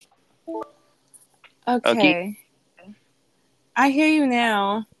Okay. Okay. I hear you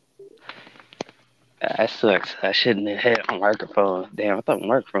now. That sucks. I shouldn't have had my microphone. Damn, I thought my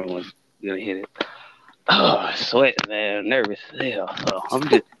microphone was gonna hit it. Oh, sweat, man. Nervous as hell. So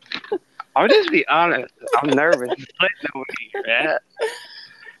I'll just be honest. I'm nervous, sweating over here, man.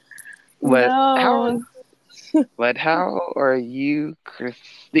 But how? No, But how are you,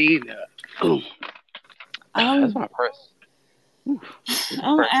 Christina? Ooh, that's I'm my first. Ooh, this is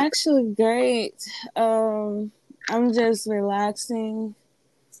I'm first. actually great. Um, I'm just relaxing,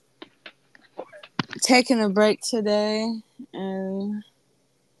 taking a break today, and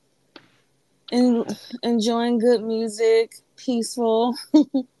en- That's, enjoying good music, peaceful.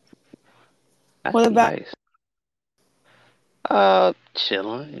 that's What about? nice.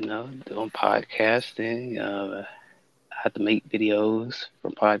 Chilling, doing podcasting. I have to make videos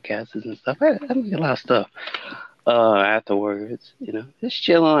for podcasts and stuff. I make a lot of stuff. Afterwards, just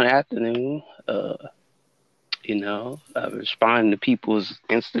chill on afternoon. Responding to people's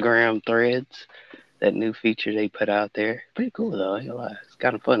Instagram threads. That new feature they put out there, pretty cool though. I ain't gonna lie. It's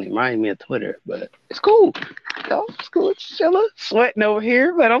kind of funny. Reminding me of Twitter, but it's cool. It's cool. It's chilling, sweating over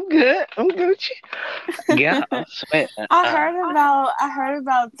here, but I'm good. I'm Gucci. Yeah, I'm sweating. I heard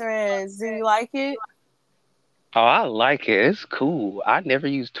about Threads. Do you like it? Oh, I like it. It's cool. I never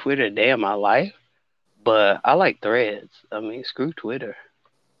used Twitter a day in my life, but I like Threads. I mean, screw Twitter.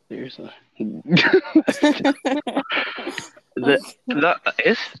 Seriously. the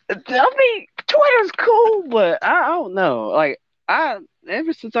it's I mean Twitter's cool, but I don't know. Like I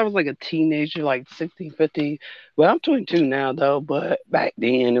ever since I was like a teenager, like 16, 15. Well, I'm 22 now though, but back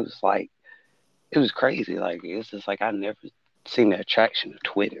then it was crazy. Like it's just like I never seen the attraction of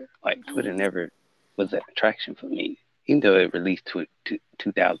Twitter. Like Twitter never was an attraction for me. Even though it released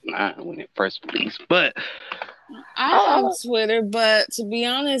 2009 when it first released, but I have uh, Twitter, but to be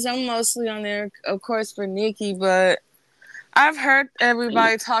honest, I'm mostly on there, of course, for Nikki. But I've heard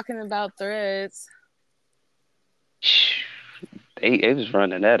everybody talking about Threads. they was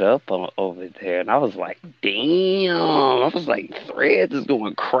running that up over there, and I was like, damn. I was like, Threads is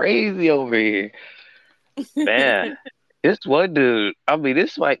going crazy over here, man. This one dude, I mean,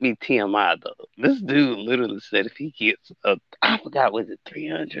 this might be TMI though. This dude literally said if he gets I forgot, was it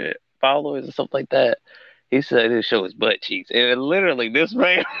 300 followers or something like that? He said he'll show his butt cheeks, and literally this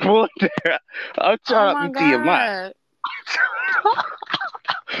man put there. I'm Oh trying to my be TMI. god!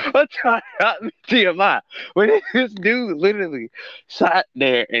 I'm trying not to be TMI. When this dude literally sat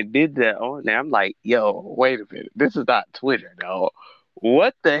there and did that on there, I'm like, yo, wait a minute. This is not Twitter, dog.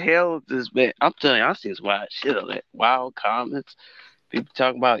 What the hell is this man? I'm telling you, I see some wild shit on it. Wild comments. People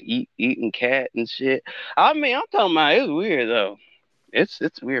talking about eating cat and shit. I mean, I'm talking about it's weird though. It's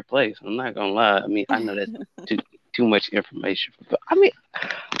a weird place. I'm not gonna lie. I mean, I know that's too too much information. I mean,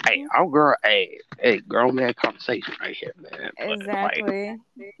 hey, grown man conversation right here, man. But like, Exactly.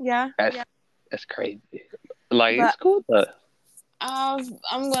 Yeah, that's crazy. Like, but it's cool though.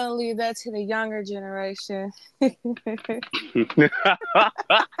 I'm gonna leave that to the younger generation. She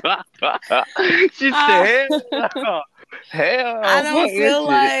uh, said, hell, I hell, fuck don't this feel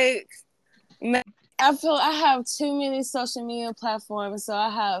shit. like I feel I have too many social media platforms. So I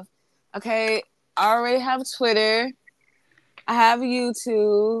have, okay, I already have Twitter. I have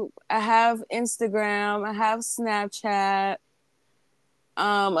YouTube. I have Instagram. I have Snapchat.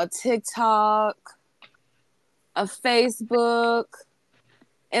 A TikTok, a Facebook,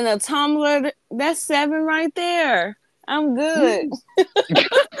 and a Tumblr. That's seven right there. I'm good.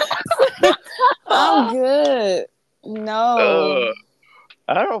 I'm good. No. uh,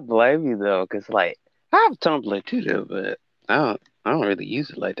 I don't blame you though, cause like I have Tumblr too, though, but I don't really use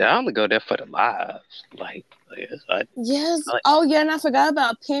it like that. I only go there for the lives. Yes. I like Oh, yeah. And I forgot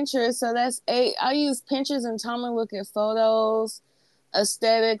about Pinterest. So that's eight. I use Pinterest and Tumblr, look at photos,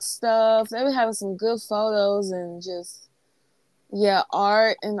 aesthetic stuff. They were having some good photos and just, yeah,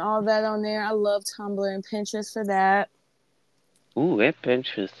 art and all that on there. I love Tumblr and Pinterest for that. ooh, and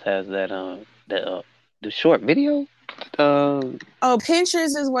Pinterest has the short video. Um, Oh,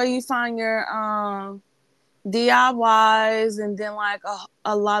 Pinterest is where you find your DIYs and then like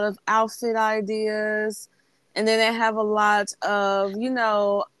a lot of outfit ideas. And then they have a lot of,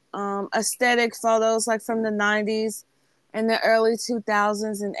 aesthetic photos like from the 90s and the early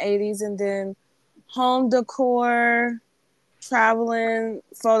 2000s and 80s. And then home decor, traveling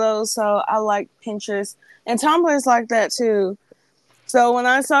photos. So I like Pinterest. And Tumblr is like that too. So when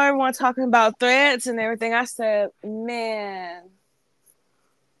I saw everyone talking about threads and everything, I said, man,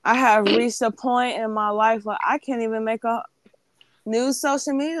 I have reached a point in my life where I can't even make a new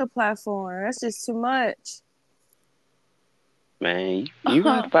social media platform. That's just too much. Man, you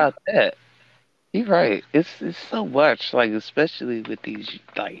right about that. You right. It's so much, like especially with these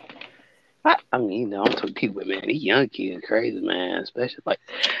like I mean, I'm talking people, man, these young kids crazy, man. Especially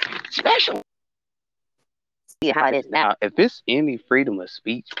how it is now. If it's any freedom of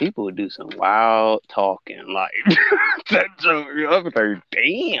speech, people would do some wild talking. Like that joke, I'm like,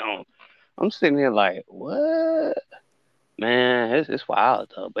 damn. I'm sitting here like, what? Man, it's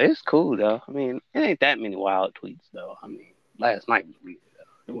wild though, but it's cool though. I mean, it ain't that many wild tweets though. I mean, last night was weird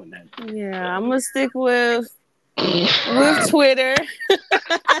though. It wasn't Yeah, I'm gonna stick with Twitter.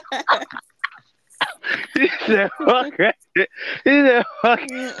 He said, fuck that. He said, fuck.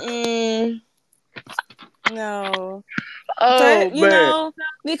 Mm-mm. No. Oh But man.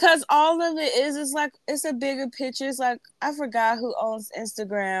 because all of it is like it's a bigger picture. It's like I forgot who owns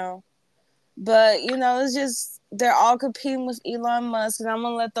Instagram. But it's just they're all competing with Elon Musk and I'm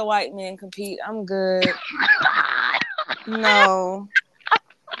gonna let the white man compete. I'm good. No.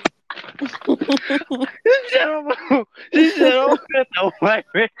 She said, "Oh, no, white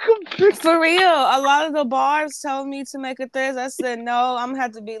man compete." For real, a lot of the bars told me to make a thread. I said no. I'm gonna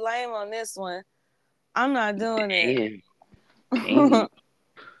have to be lame on this one. I'm not doing it. Damn.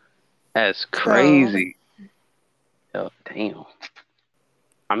 That's So crazy. Oh, damn.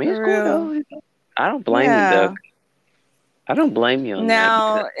 I mean, it's for cool real, though. I don't blame you, Doug. yeah. I don't blame you on that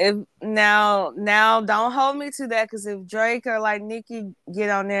because Now, if now, don't hold me to that because if Drake or like Nicki get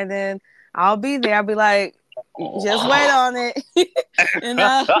on there, then I'll be there. I'll be like, just wait oh. on it, and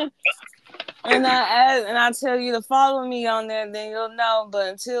I tell you to follow me on there, then you'll know. But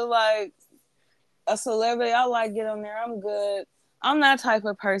until like a celebrity I like get on there, I'm good. I'm that type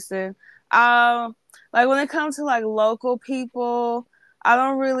of person. Like when it comes to like local people, I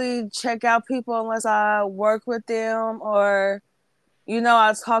don't really check out people unless I work with them or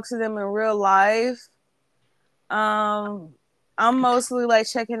I talk to them in real life. Um, I'm mostly like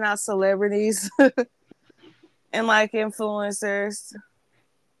checking out celebrities and like influencers.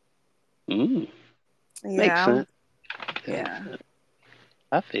 mm, makes Yeah, sense. That makes yeah. sense.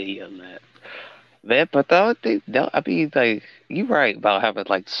 I feel you on that. Man, but I don't think that I mean like you right about having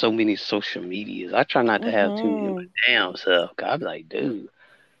like so many social medias. I try not to have too many of Mhm. my damn self. 'Cause I be like, dude,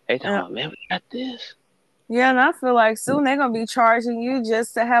 they talking Yeah, about man, we got this. yeah, and I feel like soon they're gonna be charging you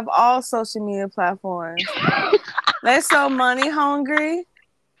just to have all social media platforms. They're so money hungry.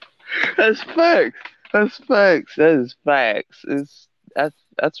 That's facts. That's facts. That is facts.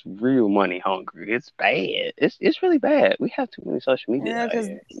 That's real money hungry. It's bad. It's really bad. We have too many social medias out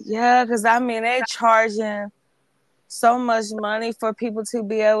here. Cause I mean they charging so much money for people to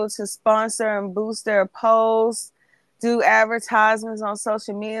be able to sponsor and boost their posts, do advertisements on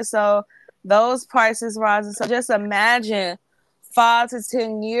social media. So those prices rising. So just imagine 5 to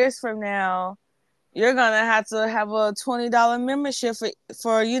 10 years from now, you're gonna have a $20 membership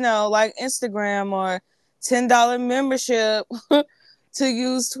for like Instagram or $10 membership to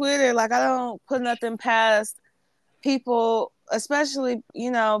use Twitter. Like I don't put nothing past people, especially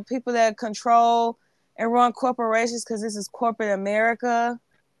people that control and run corporations because this is corporate America.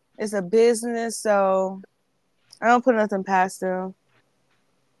 It's a business, so I don't put nothing past them.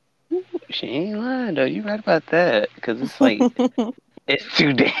 She ain't lying though. You right about that. Cause it's like it's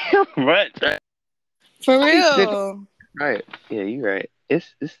too damn much. For I used to real. right. Yeah, you right.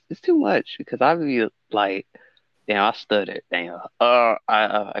 It's too much because I be like, damn, I stuttered. Damn.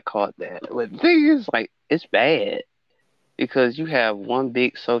 I caught that. But the thing is, like, it's bad because you have one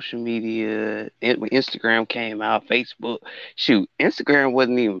big social media. When Instagram came out, Facebook. Shoot, Instagram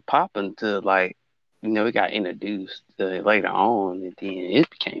wasn't even popping till like, it got introduced later on, and then it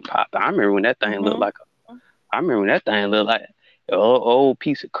became popping. Mm-hmm. I remember when that thing looked like an old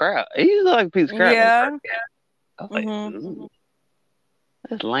piece of crap. It used to look like a piece of crap when it first Yeah. came. I was like, Mm-hmm.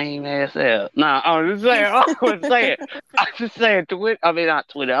 that's lame ass hell. Nah, I was just saying. I was just saying. Twitter. I mean, not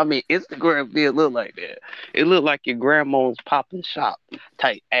Twitter. I mean, Instagram did look like that. It looked like your grandma's pop and shop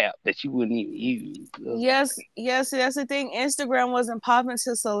type app that you wouldn't even use. I was like, Yes. That's the thing. Instagram wasn't popping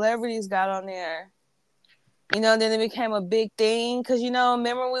until celebrities got on there. Then it became a big thing because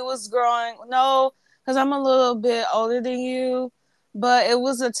remember we was growing. No, because I'm a little bit older than you, but it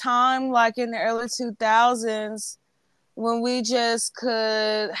was a time like in the early 2000s when we just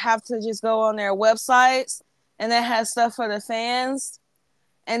could have to just go on their websites and they had stuff for the fans.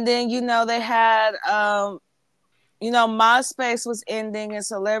 And then they had MySpace was ending and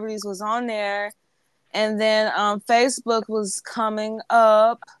celebrities was on there, and then Facebook was coming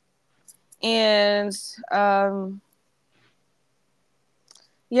up, and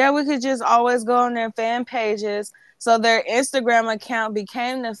yeah, we could just always go on their fan pages. So their Instagram account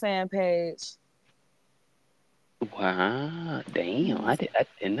became the fan page. Wow, damn! I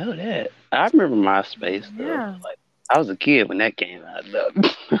didn't know that. I remember MySpace though. Yeah. Like I was a kid when that came out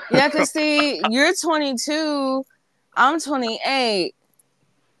though. Yeah, cause see, you're 22, I'm 28,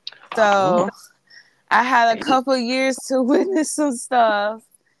 Oh, so I had a damn! couple years to witness some stuff.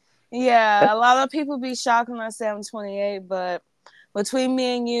 Yeah, That- a lot of people be shocked when I say I'm 28, but between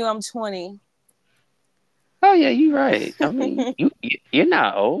me and you, I'm 20. Oh yeah, you're right. I mean, you're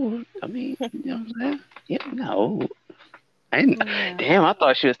not old. I mean, you know what I'm saying? You're not old. Yeah. Damn, I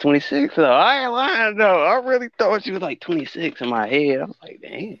thought she was 26 though. I ain't lying though. I really thought she was like 26 in my head. I was like,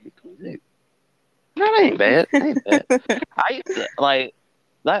 damn, 26. No, that ain't bad. That ain't bad. I used to like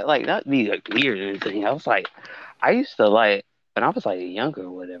not be like weird or anything. I was like, I used to like when I was like younger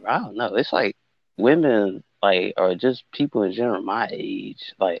or whatever. I don't know. It's like women like or just people in general my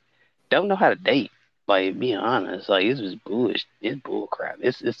age like don't know how to date. Like being honest, like it's just bullshit. It's bull crap.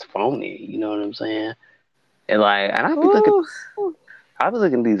 It's phony. You know what I'm saying? And like, and Ooh. I be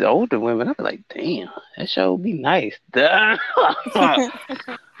looking at these older women. I be like, damn, that show would be nice. But damn,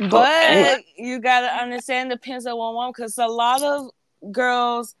 But you gotta understand, depends on one woman, because a lot of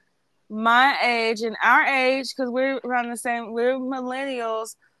girls my age and our age, because we're around the same, we're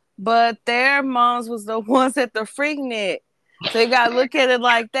millennials, but their moms was the ones at the Freaknik. So you gotta look at it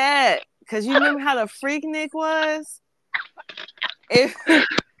like that. Cause you remember how the Freaknik was? If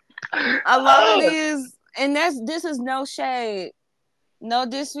a lot of oh, these, and this is no shade, no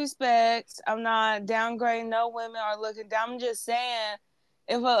disrespect. I'm not downgrading no women or looking down. I'm just saying,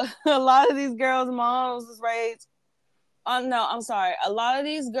 if a lot of these girls' moms was raised, oh no, I'm sorry. A lot of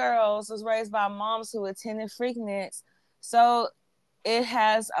these girls was raised by moms who attended Freakniks, so it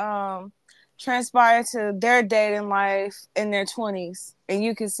has transpired to their dating life in their 20s, and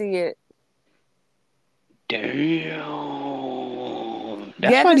you can see it. damn.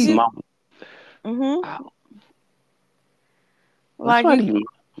 That's Yeah, why cause these you, moms. mm-hmm, Wow, that's like why these.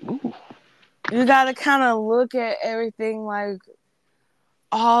 Ooh, you got to kind of look at everything like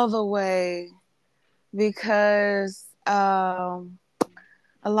all the way, because a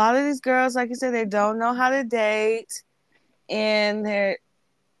lot of these girls, like you said, they don't know how to date, and they're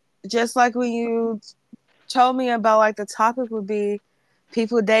just like when you told me about like the topic would be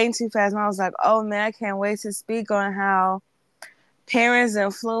people dating too fast, and I was like, oh man, I can't wait to speak on how parents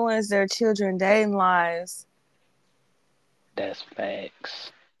influence their children dating lives. that's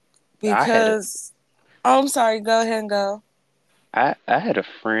facts. I had a Because oh, I'm sorry, go ahead and go. I had a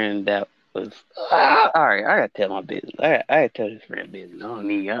friend that was all right. I gotta tell my business. I gotta tell this friend business. I don't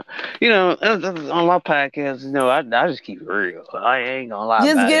need you know on my podcast. You know I just keep it real. I ain't gonna lie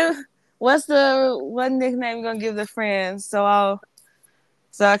Just about it. give, what's the what nickname you gonna give the friends, so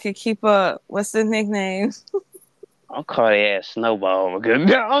I can keep up. What's the nickname? I'll call their ass Snowball because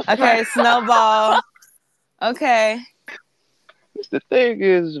no, Okay, Snowball. Okay. the thing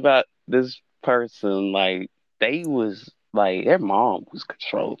is about this person, like they was like their mom was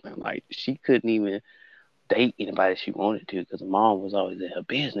controlling. Like she couldn't even date anybody she wanted to because the mom was always in her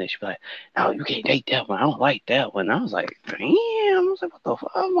business. She'd be like, "No, you can't date that one. I don't like that one." And I was like, "Damn!" I was like, "What the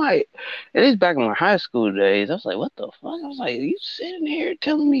fuck?" I'm like, at least back in my high school days, I was like, "What the fuck?" I was like, "You sitting here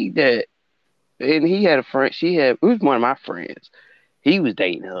telling me that?" And he had a friend. She had. It was one of my friends. He was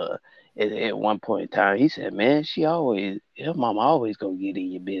dating her. And at one point in time, he said, "Man, her mama always gonna get in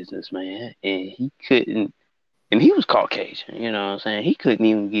your business, man." And he couldn't. And he was Caucasian. You know what I'm saying? He couldn't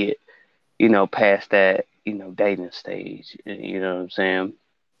even get past that, dating stage. You know what I'm saying?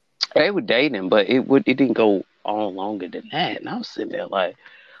 They were dating, but it didn't go on longer than that. And I was sitting there like,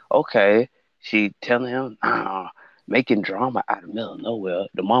 okay, she telling him, nah, making drama out of the middle of nowhere.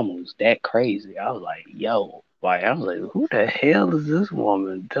 The mama was that crazy. I was like, yo, like I was like, who the hell is this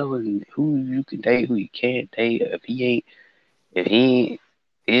woman telling who you can date, who you can't date, if he ain't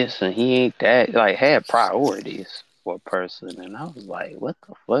this and he ain't that, like had priorities for a person. And I was like, what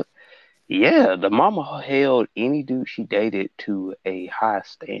the fuck? Yeah, the mama held any dude she dated to a high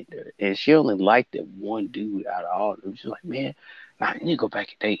standard, and she only liked that one dude out of all of them. She's like, man, I need to go back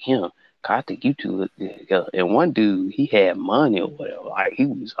and date him. 'Cause I think you two look good together. And one dude, he had money or whatever. Like he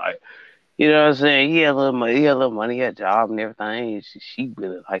was like, you know what I'm saying? He had a little money, he had a job and everything. And she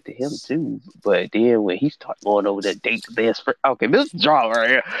really liked him too. But then when he started going over there, date the best friend. Okay, this is drama right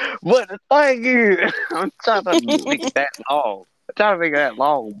here. But the thing is, I'm trying to make it that long. I'm trying to make it that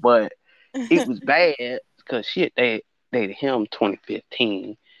long, but it was bad because shit, they dated him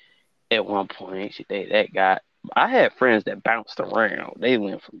 2015 at one point. She dated that guy. I had friends that bounced around. They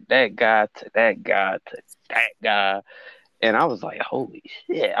went from that guy to that guy to that guy. And I was like, holy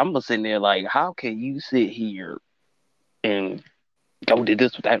shit. I'm just sitting there like, how can you sit here and go to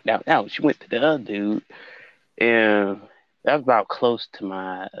this without now? Now she went to the other dude And that was about close to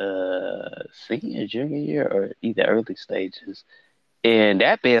my senior, junior year, or either early stages. And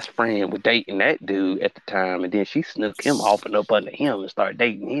that best friend was dating that dude at the time, and then she snuck him off and up under him and started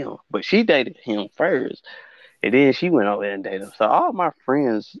dating him. But she dated him first, and then she went over there and dated him. So all my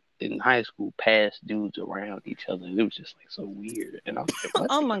friends in high school passed dudes around each other, and it was just like so weird. And I was like, what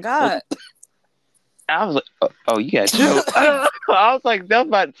Oh the my hell? God. I was like, oh, you got choked. I was like, I was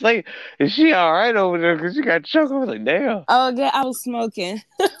about to say, is she all right over there? Because she got choked. I was like, damn. Oh yeah, I was smoking.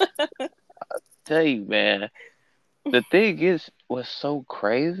 Tell you, man. The thing is, what's so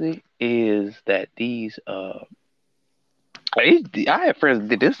crazy is that I had friends that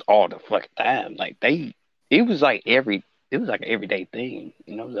did this all the fucking time. Like it was like it was like an everyday thing.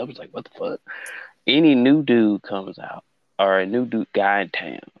 You know, I was like, what the fuck? Any new dude comes out or a new dude guy in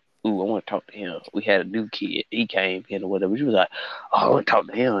town. Ooh, I want to talk to him. We had a new kid. He came in or whatever. She was like, oh, I want to talk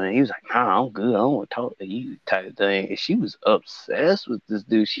to him. And he was like, nah, I'm good. I don't want to talk to you type of thing. And she was obsessed with this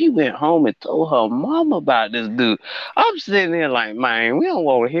dude. She went home and told her mom about this dude. I'm sitting there like, man, we don't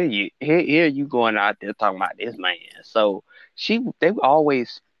want to hear you going out there talking about this man. So they were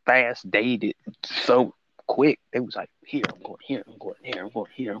always fast dated so quick. They was like, here, I'm going here, I'm going here, I'm going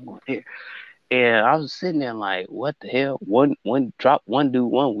here, I'm going here. And I was sitting there like, what the hell? One drop one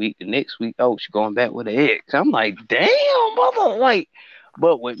dude one week, the next week, oh, she going back with an ex. I'm like, damn, mother, like.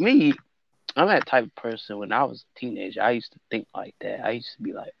 But with me, I'm that type of person. When I was a teenager, I used to think like that. I used to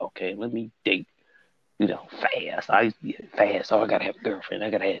be like, okay, let me date, fast. I used to be fast. Oh, I gotta have a girlfriend. I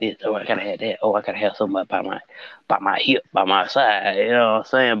gotta have this. Oh, I gotta have that. Oh, I gotta have somebody by my hip, by my side. You know what I'm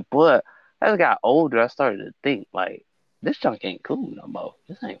saying? But as I got older, I started to think like, this junk ain't cool no more.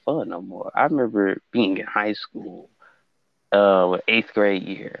 This ain't fun no more. I remember being in high school, with eighth grade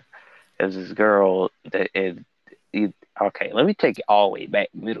year. There's this girl okay, let me take it all the way back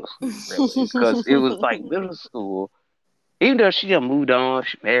middle school, really, because it was like middle school. Even though she done moved on,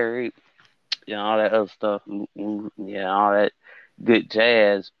 she married, all that other stuff, all that good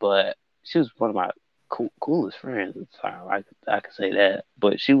jazz. But she was one of my coolest friends at the time. I could say that.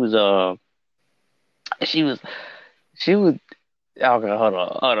 But she was she was. Okay, hold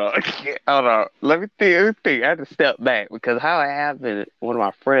on, hold on. Let me think. I had to step back because how it happened. One of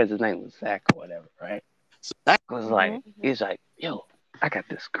my friends, his name was Zach or whatever, right? So Zach was Hmm. like, he's like, yo, I got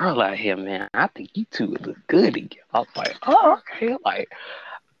this girl out here, man. I think you two would look good together. I was like, oh, okay. Like,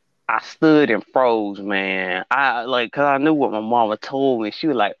 I stood and froze, man. I like, cause I knew what my mama told me. She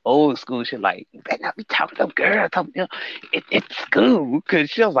was like old school. She was like, you better not be talking to them girls. Talking to them it's school. Cause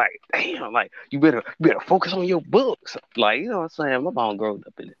she was like, damn, like you better focus on your books. Like, you know what I'm saying? My mom grew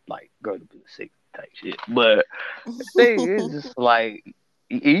up in the '60s type shit. But the thing is, just like,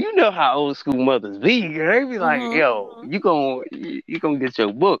 you know how old school mothers be. They be like, Hmm. yo, you gonna get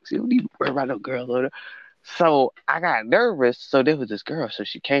your books. You don't need to worry about no girl. So I got nervous. So there was this girl. So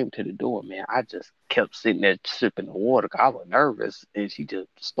she came to the door, man. I just kept sitting there sipping the water 'cause I was nervous, and she just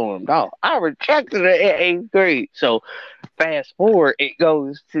stormed off. I rejected her in eighth grade. So fast forward, it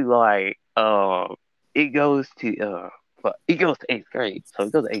goes to it goes to eighth grade. So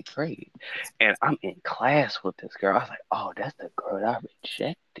it goes to eighth grade, and I'm in class with this girl. I was like, oh, that's the girl that I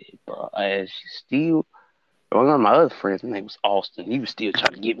rejected, bro. And she still. One of my other friends, his name was Austin. He was still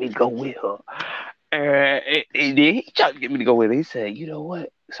trying to get me to go with her. And then he tried to get me to go with it. He said, you know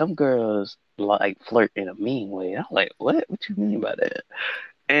what? Some girls like flirt in a mean way. I'm like, what? What you mean by that?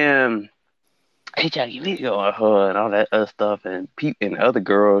 And he tried to get me to go with her and all that other stuff. And the other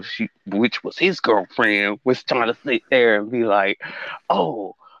girl, which was his girlfriend, was trying to sit there and be like,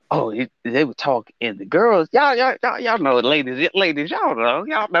 oh, they would talk. And the girls, y'all know, ladies,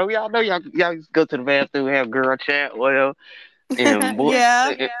 y'all used to go to the bathroom and have girl chat, whatever. And boy,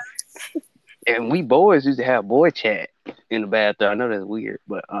 Yeah. and we boys used to have boy chat in the bathroom. I know that's weird,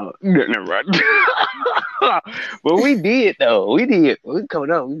 but never mind. But we did though. We did. We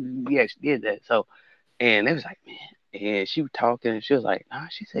coming up. We actually did that. So, and it was like, man. And she was talking, and she was like, nah.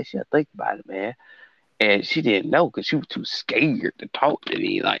 She said she'll think about it, man. And she didn't know because she was too scared to talk to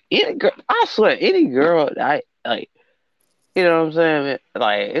me. Like any girl, I swear, any girl that I like. You know what I'm saying? Man?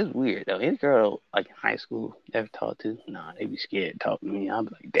 Like, it's weird though. Any girl like in high school ever talked to, nah, they be scared to talk to me. I'm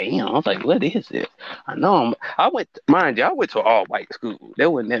like, damn. I was like, what is it? Mind you, I went to an all white school.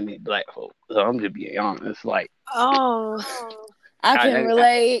 There wasn't that many black folks. So I'm just being honest. Like, Oh, I I, can I, I,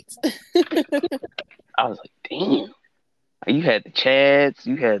 relate. I was like, damn. You had the Chads,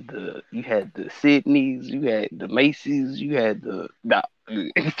 you had the Sydneys, you had the Macy's, you had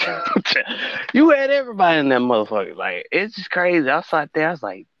you had everybody in that motherfucker. Like, it's just crazy. I sat there, I was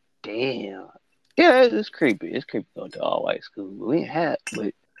like, damn. Yeah, it's creepy. It's creepy going to all white school. We ain't had,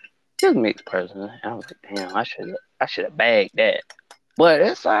 but She was a mixed person. And I was like, damn, I should have bagged that. But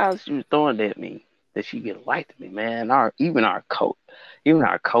that's how she was throwing it at me that she get liked me, man. Even our coach,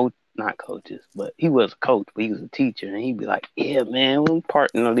 not coaches, but he was a coach, but he was a teacher, and he'd be like, yeah, man, we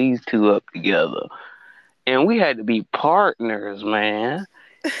partner these two up together, and we had to be partners, man.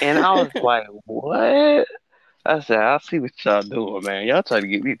 And I was like, what? I said, I see what y'all doing, man. Y'all trying to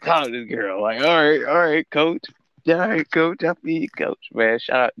get me to talk to this girl. Like, all right, coach. All right, coach. I feel you, coach, man.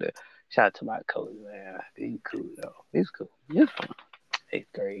 Shout out to my coach, man. He's cool though. He's cool. He's fun. He's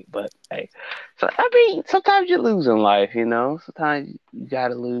great. But hey, so I mean, sometimes you lose in life, you know. Sometimes you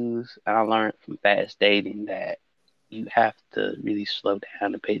gotta lose. And I learned from fast dating that you have to really slow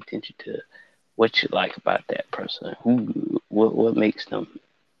down and pay attention to what you like about that person. What makes them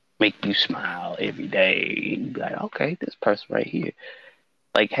make you smile every day. And you be like, okay, this person right here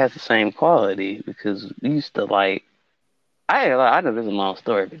like has the same quality because we used to like. I know this is a long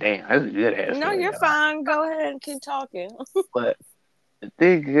story, but damn, this is a good ass No, story you're though. fine. Go ahead and keep talking. But the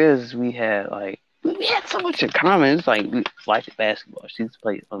thing is, we had so much in common. It's like we liked basketball. She used to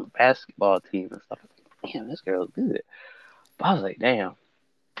play on the basketball team and stuff. Like, damn, this girl's good. But I was like, damn.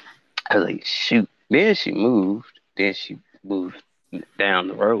 I was like, shoot. Then she moved. Then she moved down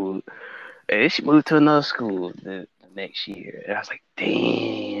the road. And then she moved to another school the next year. And I was like,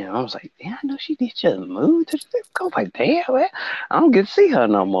 damn. I was like, damn, I know she did just move to the I was like, damn, man. I don't get to see her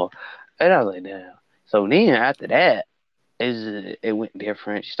no more. And I was like, damn. So then after that, it went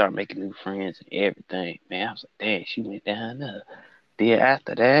different. She started making new friends and everything. Man, I was like, damn, she went down there. Then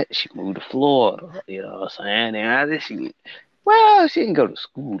after that, she moved to Florida. You know what I'm saying? And after she didn't go to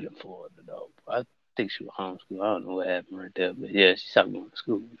school in Florida though. I think she was homeschooled. I don't know what happened right there, but yeah, she stopped going to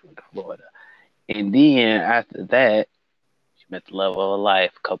school. She went to Florida. And then after that, she met the love of her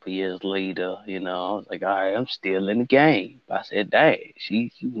life a couple years later. You know, I was like, all right, I'm still in the game. I said, dang,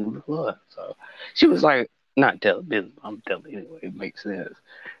 she moved to Florida. So she was like, not telling business, I'm telling anyway, it makes sense.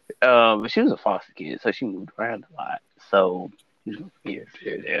 But she was a foster kid, so she moved around a lot. So, you know, here,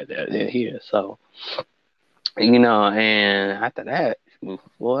 there, here. So, you know, and after that, she moved to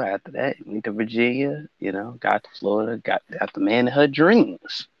Florida. After that, went to Virginia, you know, got to Florida, got the man of her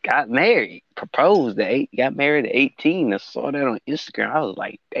dreams, got married, proposed got married at 18. I saw that on Instagram. I was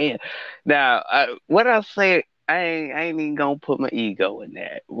like, damn. Now, what I say, I ain't even gonna put my ego in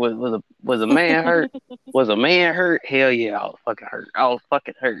that. Was a man hurt? Was a man hurt? Hell yeah, I was fucking hurt. I was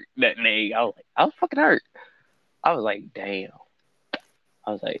fucking hurt that day. I was fucking hurt. I was like, damn.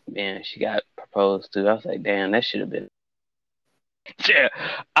 I was like, man, she got proposed to. I was like, damn, that should have been. Yeah.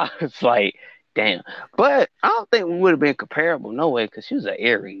 I was like, damn. But I don't think we would have been comparable, no way, because she was an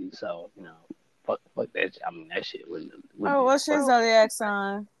Aries, so you know, fuck that. I mean, that shit wouldn't Oh, be. what's your zodiac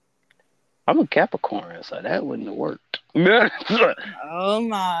sign? I'm a Capricorn, so that wouldn't have worked. Oh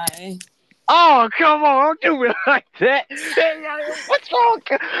my. Oh, come on, don't do me like that. Hey, what's wrong?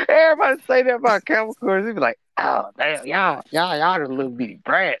 Everybody say that about Capricorns. They be like, oh, damn, y'all the little bitty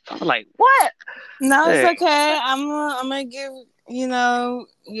brats. I'm like, what? No, it's Hey, okay. I'm gonna give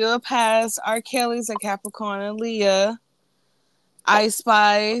you a pass. R. Kelly's a Capricorn and Leah. Ice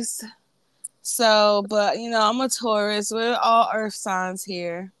Spice. So, but I'm a Taurus. We're all Earth signs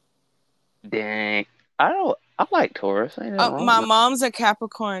here. dang. I like Taurus. Ain't nothing wrong My with mom's a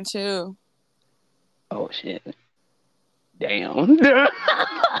Capricorn too. Oh, shit. Damn.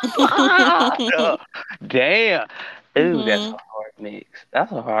 Damn. Ooh, that's a Mhm. hard mix.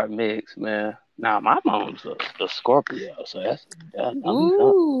 That's a hard mix, man. Nah, my mom's a Scorpio, so that's I mean,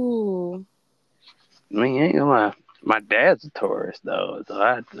 Ooh. I mean, ain't gonna lie. My dad's a Taurus though, so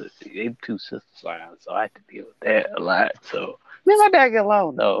I had to. They two sister signs, so I had to deal with that a lot. So me and my dad get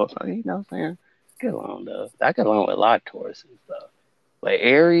along though. So, you know what I'm saying? Get along though. I get along with a lot of Tauruses though. But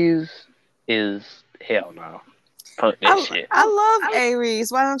Aries is hell no. Fuck that shit. I love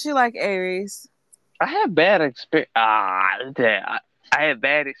Aries. Why don't you like Aries? I have bad experience. Damn. I had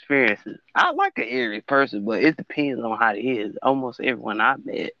bad experiences. I like an Aries person, but it depends on how it is. Almost everyone I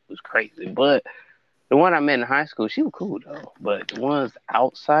met was crazy, but the one I met in high school, she was cool though. But the ones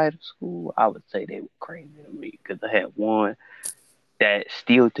outside of school, I would say they were crazy to me because I had one that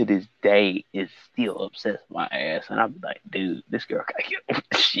still to this day is still obsessed with my ass, and I'd be like, dude, this girl got get over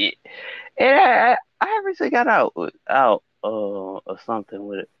this shit. And I recently got out or something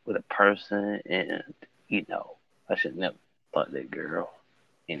with a person, and you know, I should never fuck that girl.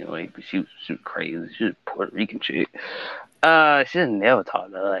 Anyway, but she was crazy. She was a Puerto Rican chick. She didn't never talk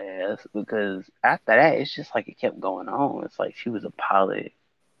to her ass because after that, it's just like it kept going on. It's like she was a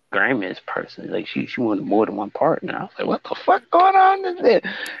polygamous person. Like she wanted more than one partner. I was like, what the fuck going on? Is this?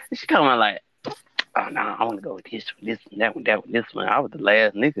 And she coming like, oh nah, I want to go with this one, that one, that one, this one. I was the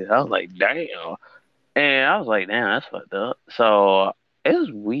last nigga. I was like, damn. And I was like, damn, that's fucked up. So it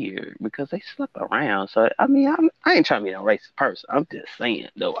was weird because they slept around. So, I mean, I ain't trying to be a racist person. I'm just saying,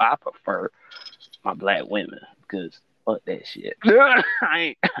 though, I prefer my black women because fuck that shit.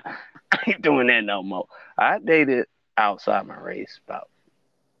 I ain't doing that no more. I dated outside my race about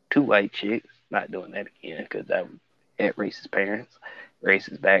two white chicks. Not doing that again because I had racist parents,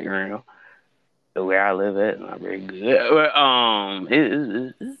 racist background. The way I live at, not very good. But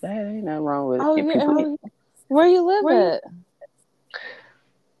it's bad. Ain't nothing wrong with it. Oh If yeah, people, where you live at?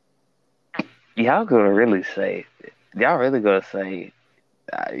 y'all gonna really say, y'all really gonna say,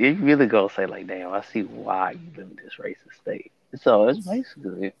 you really gonna say like, damn, I see why you live in this racist state. So it's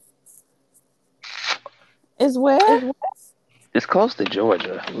basically Is where? it's close to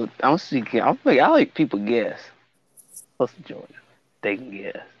Georgia. I don't see. I like people guess close to Georgia. They can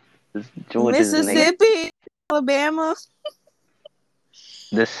guess. Georgia's name. Mississippi, Alabama.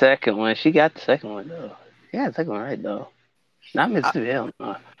 The second one, she got the second one though. She got the second one right though. Not Mississippi. Hell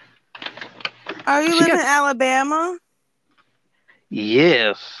no. Are you She living got in Alabama?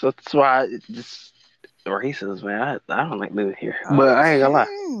 yes. That's why it's just racist, man. I don't like living here, but I ain't gonna lie.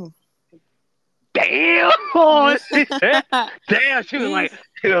 Okay. Damn! She said, damn. She was like,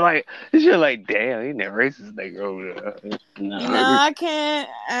 damn. You that racist nigga over there. No, No, I can't.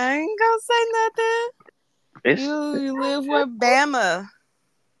 I ain't gonna say nothing. it's You live with Bama,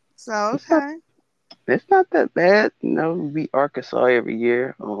 so it's not okay. it's not that bad. You know, we beat Arkansas every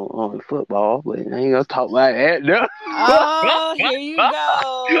year on football, but I ain't gonna talk about that. No. Oh, here you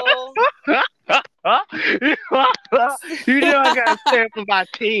go. You know I gotta stand for my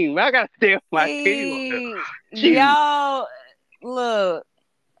team. I gotta stand for my team on the See, shoot. y'all, look.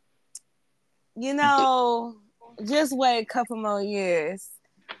 Just wait a couple more years.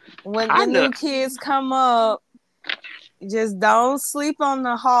 When I the know new kids come up, just don't sleep on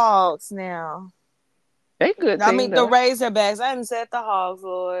the Hogs now. they good I team mean the though. Razorbacks. I didn't say the Hogs,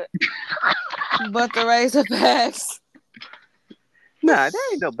 Lord, but the Razorbacks. Nah, they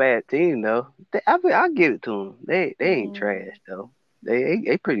ain't no bad team though. I give it to them. They ain't trash though.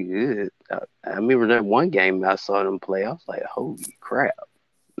 They pretty good. I remember that one game I saw them play. I was like, holy crap!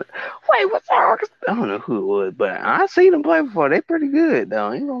 Wait, what's Arkansas? I don't know who it was, but I seen them play before. They pretty good though.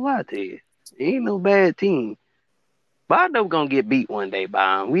 I ain't gonna lie to you. Ain't no bad team. But I know we're gonna get beat one day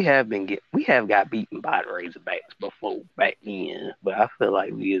by them. We have got beaten by the Razorbacks before back then, but I feel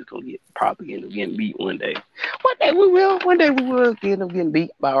like we is gonna probably end up getting beat one day. One day we will. One day we will end up getting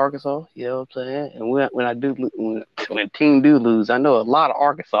beat by Arkansas. You know what I'm saying? And when team do lose, I know a lot of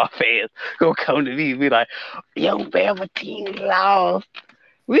Arkansas fans gonna come to me and be like, "Yo, Bama team lost.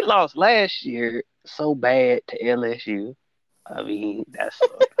 We lost last year so bad to LSU. I mean, that's."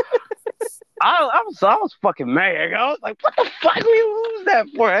 I was fucking mad. I was like, what the fuck we lose that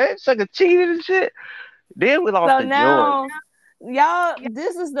for? That sucker cheated and shit. Then we lost So to Georgia. now, y'all,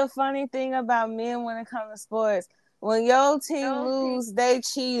 this is the funny thing about men when it comes to sports. When your team lose, they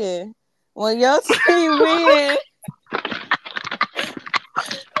cheating. When your team win,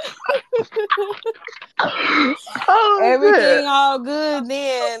 Oh everything shit. all good.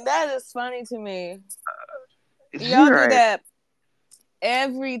 Then that is funny to me. She Y'all do right. that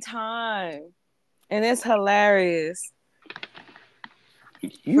every time, and it's hilarious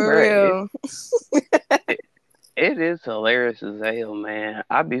You for right. real. It, it is hilarious as hell, man.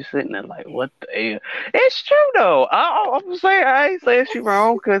 I be sitting there like, what the hell? It's true though. I'm saying I ain't saying she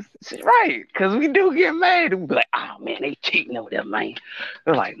wrong because she's right. Because we do get mad and we be like, oh man, they cheating over there, man.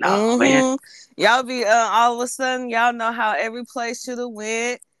 They're like, no, man. Y'all be all of a sudden, y'all know how every play should have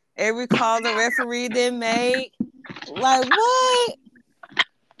went, every call the referee didn't make. Like what?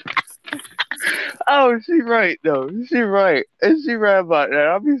 Oh, she right though. She right. And she right about that.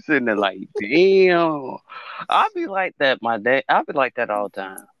 I'll be sitting there like, damn. I'll be like that my day. I'll be like that all the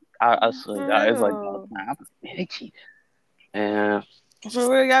time. I swear to For God, it's like all real. the time. I'm like, man, they cheat. And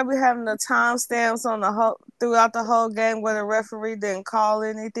For real, y'all be having the timestamps on the whole throughout the whole game where the referee didn't call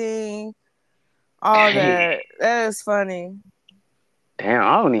anything. All hey, that. That is funny. damn,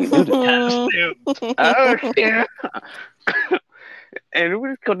 I don't even do the timestamp. I don't care. And we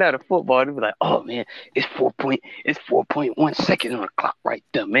just come down to football, they be like, "Oh man, it's 4.1 seconds on the clock right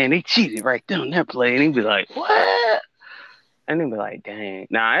there, man. They cheated right there on that play." And he be like, "What?" And then be like, "Dang."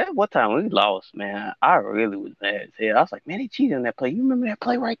 Now, at what time we lost, man, I really was mad as hell. I was like, "Man, they cheated on that play. You remember that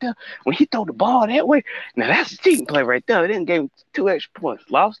play right there when he threw the ball that way? Now that's a cheating play right there. It didn't give him 2 extra points.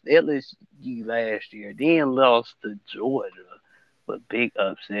 Lost to LSU last year, then lost to Georgia. was a big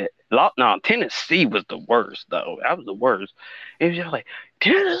upset. No, Tennessee was the worst though. That was the worst. It was just like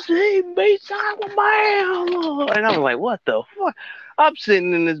Tennessee beats Alabama, and I was like, what the fuck? I'm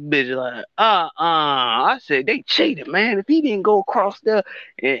sitting in this bitch like, I said they cheated, man. If he didn't go across there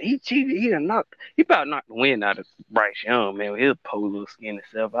and he cheated, he about knocked the wind out of Bryce Young, man, with his polo skin and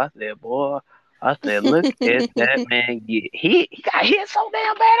stuff. I said, boy. I said, look at that man get hit. He got hit so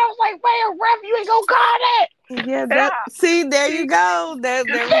damn bad. I was like, man, ref, you ain't gonna call that. Yeah, see, there you go. There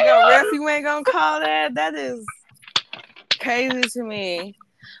we go. Ref, you ain't gonna call that. That is crazy to me.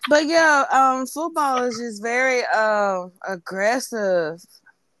 But yeah, football is just very aggressive.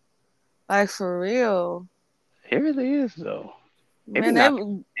 Like for real. It really is though.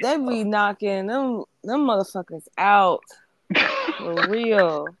 Man, they be knocking them motherfuckers out. For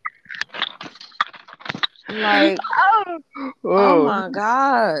real. Like, oh my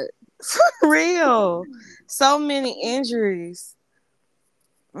God. For real. So many injuries.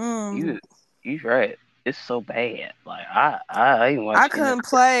 You're right. It's so bad. Like I ain't watching. I couldn't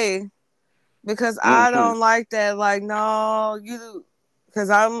play because I don't like that. Like, no,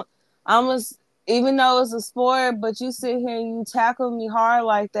 because even though it's a sport, but you sit here and you tackle me hard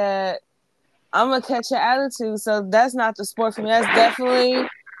like that, I'm gonna catch your attitude. So that's not the sport for me. That's definitely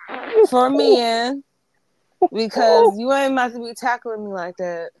for men because you ain't about to be tackling me like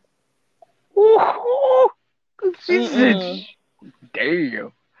that. She said,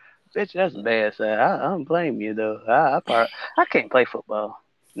 damn. Bitch, that's bad, sir. I don't blame you though. I can't play football.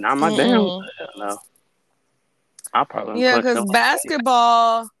 Not my damn no. I probably because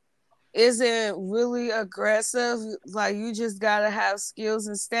basketball isn't really aggressive. Like you just gotta have skills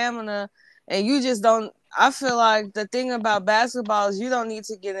and stamina, and you just don't. I feel like the thing about basketball is you don't need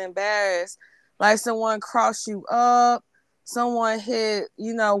to get embarrassed. Like someone cross you up, someone hit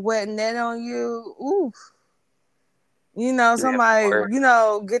wet net on you. Oof. Somebody,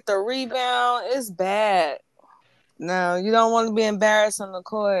 get the rebound. It's bad. No, you don't want to be embarrassed on the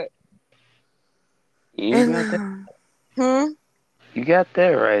court. You got that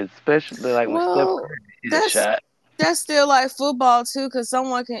right, especially like when Steph Curry hit a shot. That's still like football too, because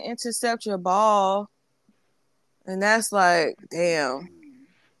someone can intercept your ball, and that's like, damn.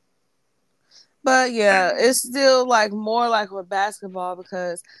 But yeah, it's still like more like with basketball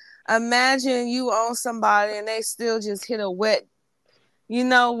because imagine you own somebody and they still just hit a wet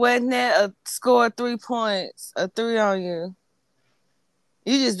net, score 3 points, a 3 on you.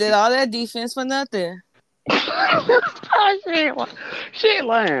 You just did all that defense for nothing. She ain't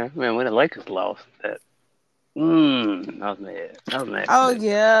lying. Man, when the Lakers lost that, I was mad. Oh,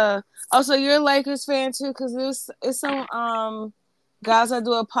 yeah. Oh, so you're a Lakers fan too? Because it's some guys that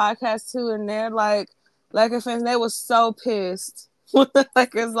do a podcast too, and they're like Lakers fans. They were so pissed when the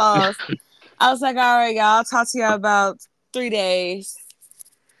Lakers lost. I was like, all right, y'all, I'll talk to y'all about 3 days.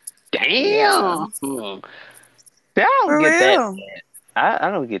 Damn. Yeah. I don't get that bad.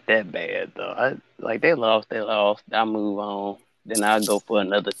 I don't get that bad though. They lost. I move on. Then I go for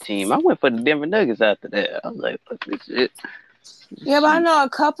another team. I went for the Denver Nuggets after that. I was like, fuck this shit. Yeah, but I know a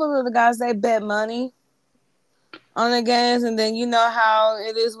couple of the guys, they bet money on the games, and then you know how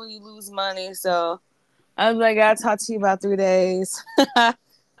it is when you lose money. So I was like, I'll talk to you about 3 days.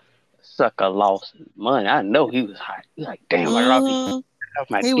 Sucker lost his money. I know he was hot. He's like, damn, I lost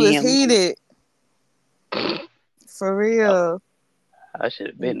my He was heated. For real. I should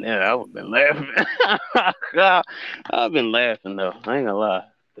have been there. I would have been laughing. I've been laughing though. I ain't gonna lie.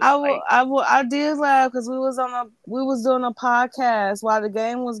 I did laugh because we was doing a podcast while the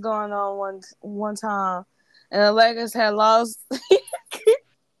game was going on one time, and the Lakers had lost.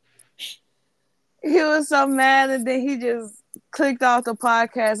 He was so mad, and then he just clicked off the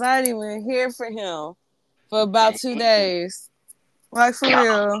podcast. I didn't even hear from him for about 2 days. Like for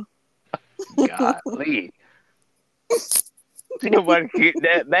real. Golly. See nobody get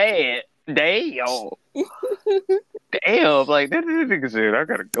that bad. Damn. Damn, like that nigga said, I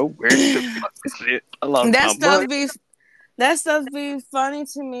gotta go where the fuck is it? I lost that stuff be funny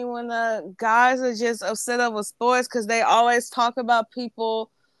to me when the guys are just upset over sports because they always talk about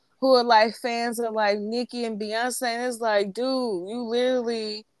people who are like fans of like Nicki and Beyonce, and it's like, dude, you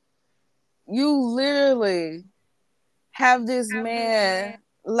literally have this man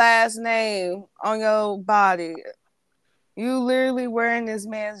last name on your body. You literally wearing this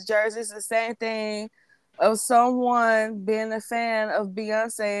man's jersey. It's the same thing of someone being a fan of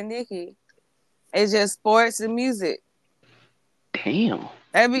Beyonce and Nicki. It's just sports and music. Damn.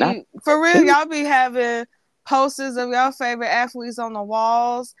 For real, y'all be having posters of y'all favorite athletes on the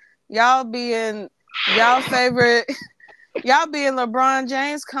walls. Y'all be in LeBron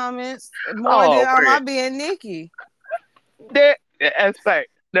James comments more than I be in Nicki. That's fact.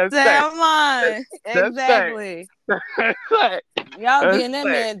 That's Stay fact. on mine. That's fact. Exactly. That's fact. Y'all be That's in that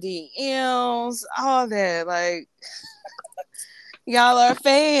fact. man DMs, all that. Like, y'all are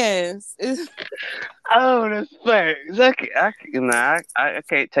fans. Oh, that's facts. I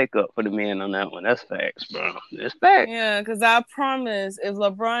can't take up for the men on that one. That's facts, bro. That's facts. Yeah, because I promise, if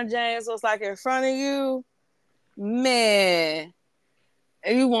LeBron James was like in front of you, man,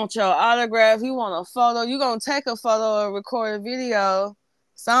 if you want your autograph, you want a photo, you gonna take a photo or record a video,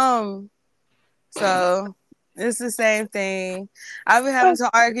 some. So it's the same thing. I've been having to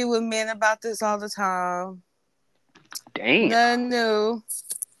argue with men about this all the time. Damn. Nothing new.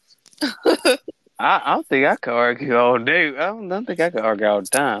 I don't think I could argue all day. I don't think I could argue all the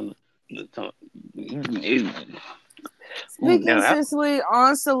time. Ooh, no, Speaking since we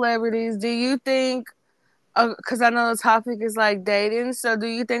on celebrities, do you think? Because I know the topic is like dating. So, do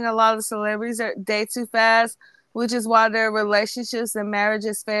you think a lot of celebrities date too fast, which is why their relationships and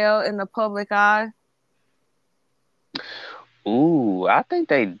marriages fail in the public eye? ooh, I think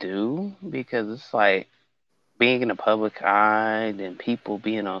they do because it's like being in the public eye and people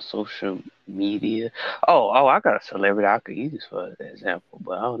being on social media. Oh, I got a celebrity I could use for example,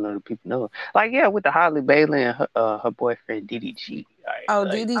 but I don't know if people know. Like, yeah, with the Holly Bailey and her boyfriend DDG. Oh,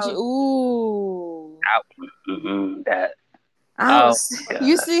 Like, DDG. Ooh. that. I Oh was, my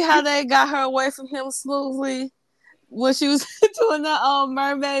you god. see how they got her away from him smoothly when she was doing the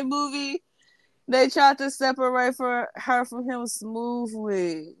mermaid movie? They tried to separate her from him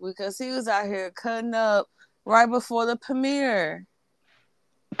smoothly because he was out here cutting up right before the premiere.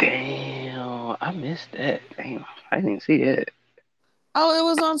 Damn, I missed that. Damn, I didn't see it. Oh, it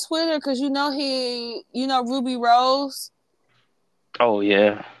was on Twitter because Ruby Rose. Oh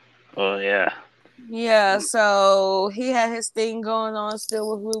yeah. Oh yeah. Yeah, so he had his thing going on still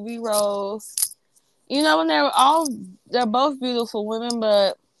with Ruby Rose. And they're both beautiful women,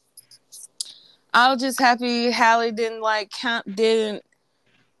 but I was just happy Halle didn't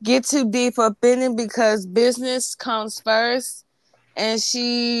get too deep up in it because business comes first. And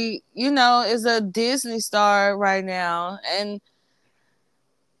she, is a Disney star right now. And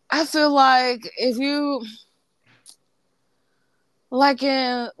I feel like if you like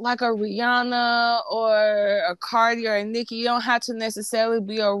in like a Rihanna or a Cardi or a Nicki, you don't have to necessarily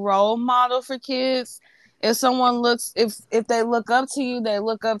be a role model for kids. If they look up to you, they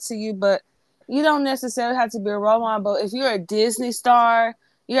look up to you, but you don't necessarily have to be a role model. But if you're a Disney star,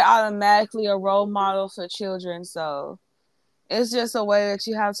 you're automatically a role model for children. So it's just a way that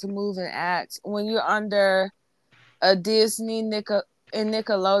you have to move and act when you're under a Disney and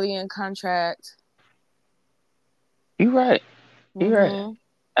Nickelodeon contract. You right. You right. Mm-hmm.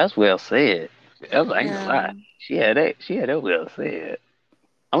 That's well said. I ain't gonna Yeah. lie. She had that. She had that well said.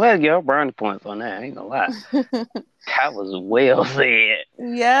 I'm gonna give her brownie points on that. I ain't gonna lie. That was well said.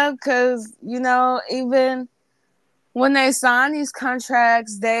 Yeah, because even when they sign these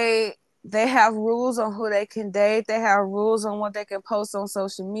contracts, they have rules on who they can date. They have rules on what they can post on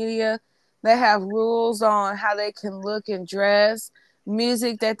social media. They have rules on how they can look and dress,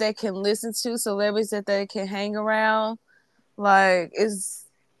 music that they can listen to, celebrities that they can hang around. Like it's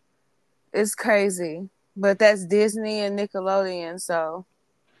crazy. But that's Disney and Nickelodeon, so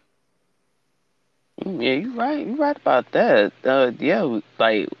Yeah, you right. You right about that. Yeah,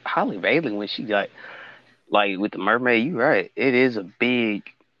 like Holly Bailey when she got like with the mermaid. You right. It is a big,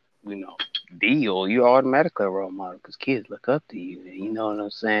 you know, deal. You automatically a role model because kids look up to you. You know what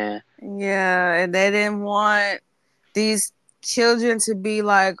I'm saying? yeah, and they didn't want these children to be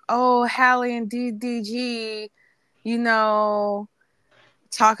like, oh, Halle and DDG, you know,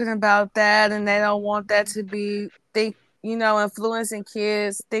 talking about that, and they don't want that to be influencing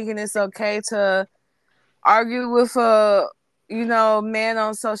kids, thinking it's okay to argue with a man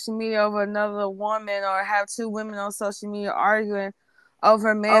on social media over another woman, or have two women on social media arguing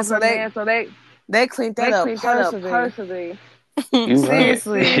over a man. So Over man, so they cleaned that they up cleaned that up personally. personally. You right.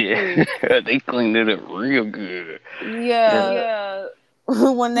 Seriously. Yeah, they cleaned it up real good. Yeah. Yeah. Yeah.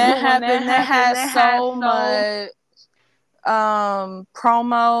 When that When that happened, they happened, had they had so so much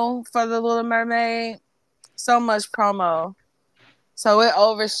promo for the Little Mermaid. So much promo. So it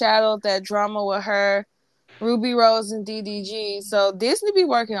overshadowed that drama with her, Ruby Rose, and DDG. So Disney be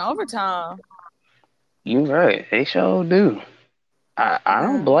working overtime. you right. They sure do. I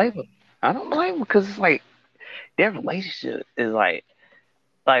don't Yeah. blame them. I don't blame them because it's like their relationship is like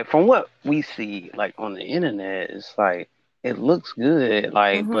from what we see like on the internet, it's like it looks good.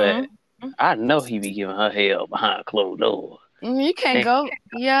 Like, but Mm-hmm. I know he be giving her hell behind closed doors. You can't And go.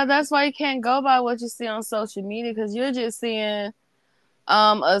 Yeah, that's why you can't go by what you see on social media, because you're just seeing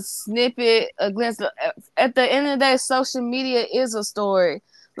a snippet, a glimpse. At the end of the day, social media is a story.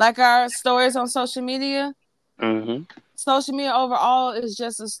 Like our stories on social media, Mm-hmm. social media overall is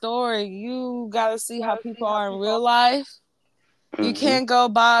just a story. You gotta see how people are in real life. You Mm-hmm. can't go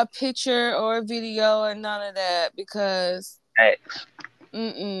by a picture or a video or none of that because, X.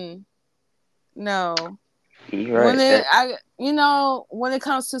 no. You're When right. it, I, when it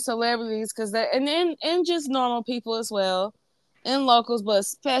comes to celebrities, because they and just normal people as well, and locals, but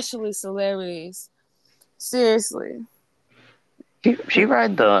especially celebrities. Seriously. She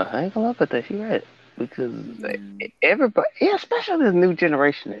right though. I ain't gonna lie about that. She right because everybody, yeah, especially the new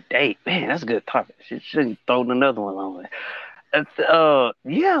generation today. Man, that's a good topic. She shouldn't throw another one on it.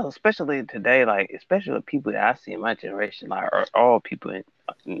 Yeah, especially today, like especially the people that I see in my generation, like or all people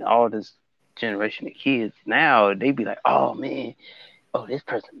in all this generation of kids now, they be like, oh man, oh this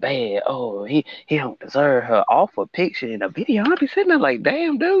person bad, oh he don't deserve her off a picture in a video. I be sitting there like,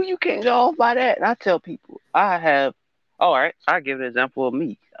 damn dude, you can't go off by that. And I tell people, I have, all right, I give an example of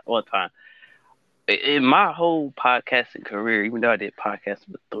me one time in my whole podcasting career, even though I did podcasts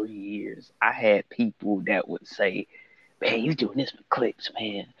for 3 years, I had people that would say, man, you doing this for clicks,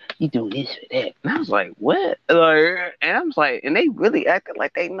 man. You doing this for that. And I was like, what? Like, and I was like, and they really acted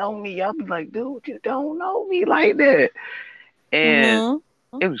like they know me. I'll be like, dude, you don't know me like that. And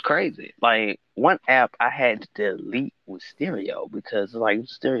Mm-hmm. it was crazy. Like, one app I had to delete was Stereo because, like,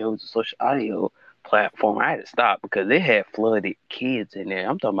 Stereo was a social audio platform. I had to stop because they had flooded kids in there.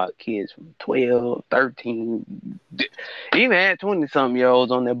 I'm talking about kids from 12, 13, even had 20 something year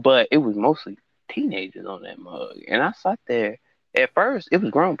olds on there, but it was mostly teenagers on that mug. And I sat there. At first, it was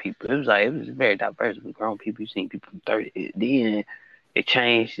grown people. It was like, it was very diverse. It was grown people. You seen people from 30. Then it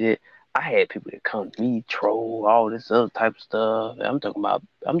changed it. I had people that come to me, troll, all this other type of stuff. I'm talking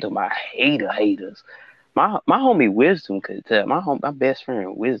about haters. My homie Wisdom could tell. My best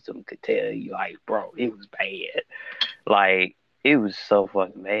friend Wisdom could tell you, like, bro, it was bad. Like, it was so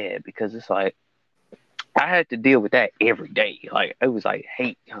fucking bad because it's like I had to deal with that every day. Like, it was like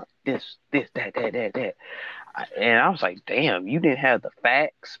hate, this, that. And I was like, damn, you didn't have the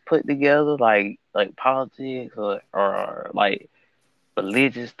facts put together, like politics or like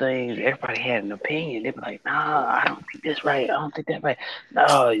religious things. Everybody had an opinion. They be like, nah, I don't think this right. I don't think that right.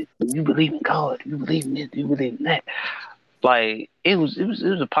 No, you believe in God. You believe in this. You believe in that. Like it was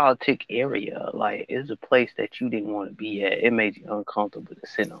a politic area. Like it was a place that you didn't want to be at. It made you uncomfortable to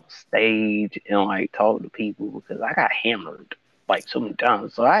sit on stage and like talk to people because I got hammered like so many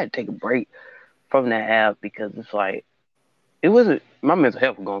times. So I had to take a break from that app because it's like it wasn't my mental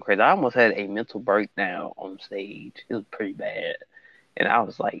health was going crazy. I almost had a mental breakdown on stage. It was pretty bad. And I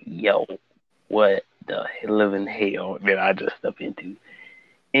was like, yo, what the living hell did I just step into?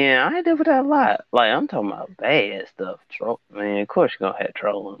 And I dealt with that a lot. Like, I'm talking about bad stuff. Man, of course you're gonna have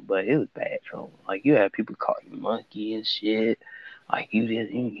trolling, but it was bad trolling. Like, you had people call you monkey and shit. Like, you did,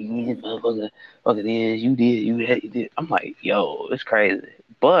 motherfucker, this, you did, you did. I'm like, yo, it's crazy.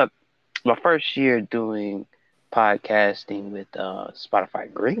 But my first year doing podcasting with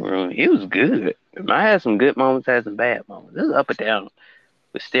Spotify Green Room, it was good. I had some good moments, had some bad moments. It was up and down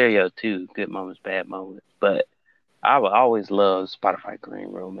with stereo too, good moments, bad moments. But I will always love Spotify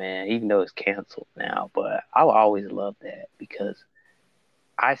Green Room, man, even though it's canceled now. But I will always love that because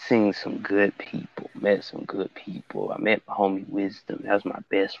I seen some good people, met some good people. I met my homie Wisdom. That was my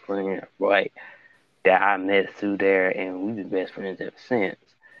best friend, right? That I met through there, and we've been best friends ever since.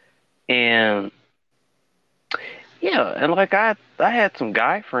 And yeah, and like I had some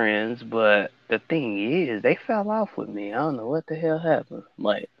guy friends, but the thing is, they fell off with me. I don't know what the hell happened.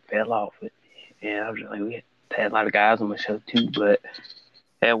 Like fell off with me, and I was like, we had a lot of guys on my show too, but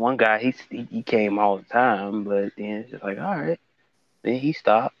had one guy he came all the time, but then it's just like all right, then he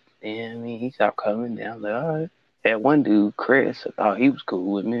stopped, and I mean he stopped coming. Then I was like all right. Had one dude, Chris, I thought he was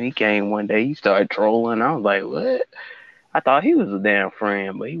cool with me. He came one day, he started trolling. I was like, what? I thought he was a damn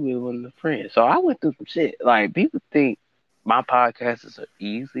friend, but he really wasn't a friend. So I went through some shit. Like people think my podcasts are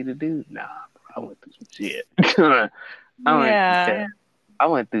easy to do. Nah, bro, I went through some shit. I went through Yeah. hell. I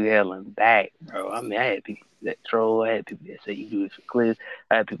went through hell and back, bro. I mean, I had people that troll. I had people that say you do this for clicks.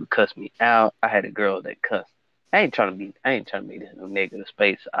 I had people cuss me out. I had a girl that cussed. I ain't trying to make this no negative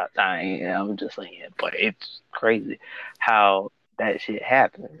space. I'm just saying, but it's crazy how that shit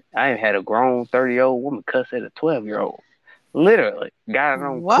happened. I ain't had a grown 30-year-old woman cuss at a 12-year-old. Literally, got it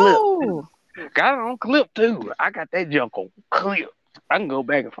on clip. Whoa. Got it on clip too. I got that junk on clip. I can go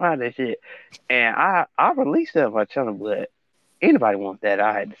back and find that shit. And I released that on my channel, but anybody wants that,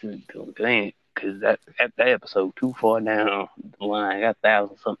 I had to send it to them. Cause that episode too far down the line. I got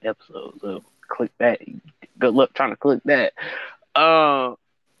 1,000 some episodes. So click that. Good luck trying to click that. Uh,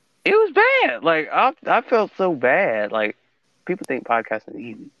 it was bad. Like I felt so bad. Like people think podcasting is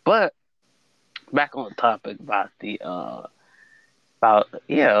easy, but back on the topic about I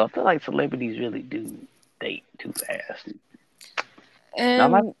feel like celebrities really do date too fast.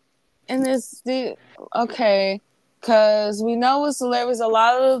 Not like And it's the okay, because we know with celebrities, a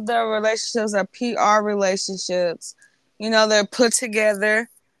lot of their relationships are PR relationships. They're put together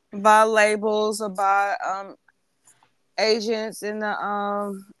by labels or by agents in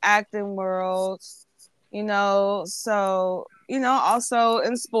the acting world. So also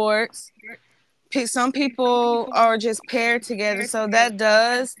in sports, some people are just paired together, so that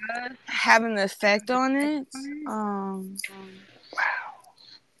does have an effect on it. Um,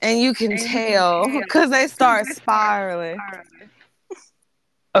 and you can tell because they start spiraling.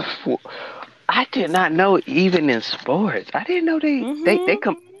 I did not know even in sports. I didn't know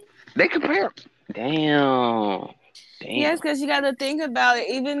Mm-hmm. they compare. Damn, Yes, damn. because you got to think about it.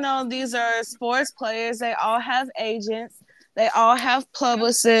 Even though these are sports players, they all have agents. They all have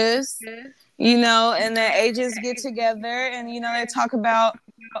publicists. And their agents get together and they talk about,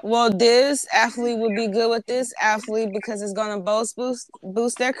 well, this athlete would be good with this athlete because it's going to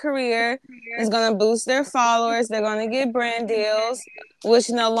boost their career, it's going to boost their followers, they're going to get brand deals, which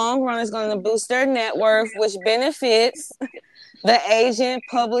in the long run is going to boost their net worth, which benefits the agent,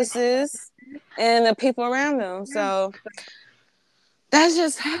 publicist, and the people around them. So that's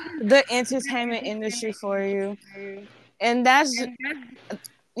just the entertainment industry for you. And that's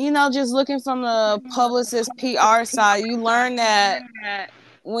just looking from the publicist PR side, you learn that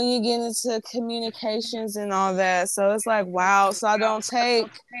when you get into communications and all that. So it's like, wow. So I don't take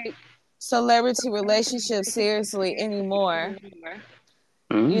celebrity relationships seriously anymore.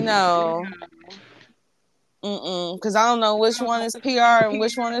 You Mm. know, because I don't know which one is PR and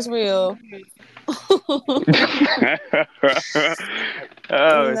which one is real.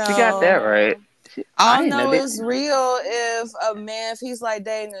 Oh, she got that No. right. I I'll didn't know know that. it's real if a man, if he's like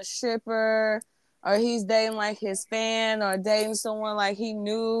dating a stripper or he's dating like his fan or dating someone like he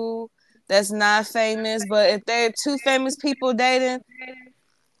knew that's not famous. But if they're two famous people dating,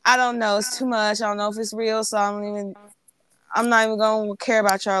 I don't know. It's too much. I don't know if it's real. So I'm not even going to care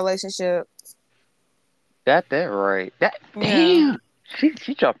about your relationship. Got that right. That Yeah. damn.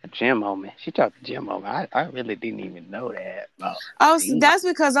 She dropped the gem on me. She dropped the gem on me. I really didn't even know that about these. That's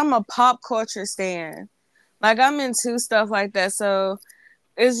because I'm a pop culture stan. Like I'm into stuff like that. So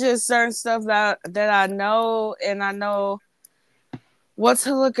it's just certain stuff that I know, and I know what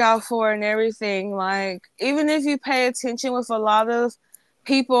to look out for and everything. Like, even if you pay attention with a lot of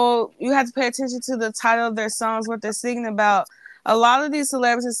people, you have to pay attention to the title of their songs, what they're singing about. A lot of these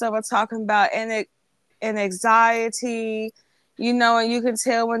celebrities and stuff are talking about and anxiety, and you can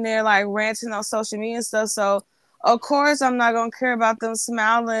tell when they're like ranting on social media and stuff. So, of course, I'm not gonna care about them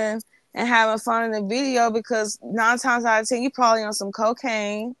smiling and having fun in the video because 9 times out of 10, you probably on some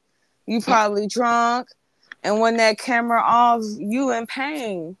cocaine, you probably drunk, and when that camera off, you in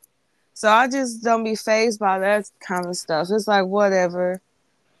pain. So I just don't be phased by that kind of stuff. It's like whatever.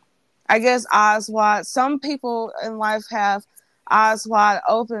 I guess eyes wide. Some people in life have eyes wide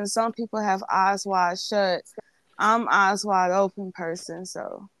open. Some people have eyes wide shut. I'm eyes wide open person.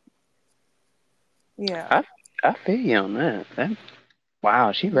 So yeah. I I feel you on that.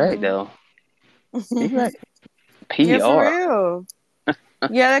 Wow, she right Mm-hmm. though. She right. Yeah, for PR. real.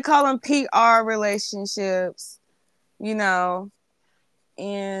 Yeah, they call them PR relationships. You know,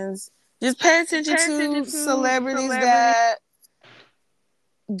 and just pay attention to celebrities that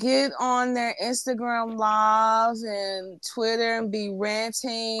get on their Instagram live and Twitter and be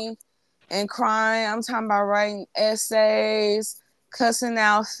ranting and crying. I'm talking about writing essays, cussing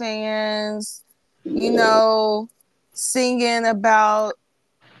out fans, you know, singing about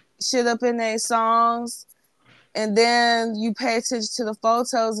shit up in their songs. And then you pay attention to the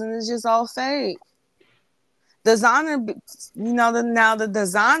photos and it's just all fake. Designer, now the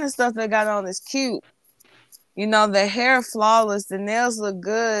designer stuff they got on is cute. The hair flawless, the nails look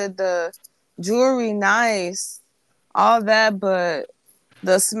good, the jewelry nice, all that, but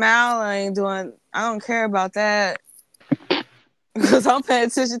the smile I ain't doing. I don't care about that because I'm paying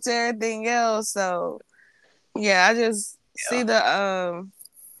attention to everything else. So yeah, I just see the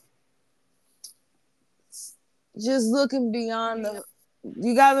just looking beyond the.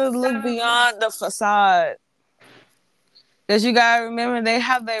 You gotta look beyond the facade because you gotta remember they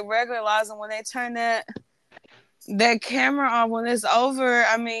have their regular lives, and when they turn that camera on, when it's over,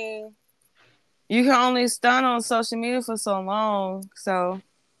 I mean, you can only stun on social media for so long. So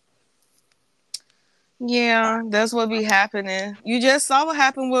yeah, that's what be happening. You just saw what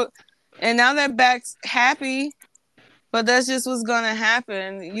happened with, and now they're back happy. But that's just what's gonna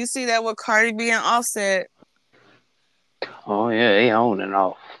happen. You see that with Cardi B and Offset. Oh yeah, they on and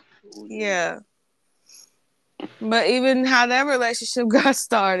off. Yeah. But even how that relationship got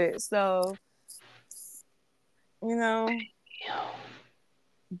started. So, you know.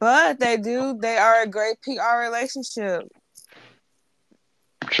 But they are a great PR relationship.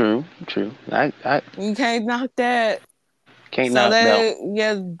 True. I You can't knock that. can't So knock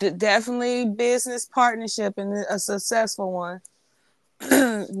that. definitely business partnership and a successful one.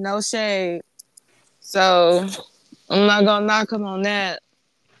 No shade. So I'm not gonna knock them on that.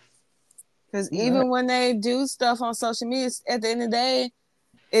 Because Right. even when they do stuff on social media, at the end of the day,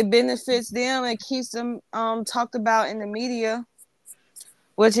 it benefits them. It keeps them talked about in the media,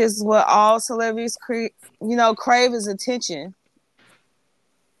 which is what all celebrities crave is attention.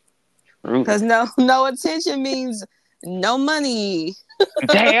 True. Because no attention means no money.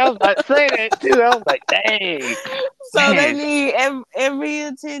 Dang, I was about to say that too. I was like, dang, So they man, need every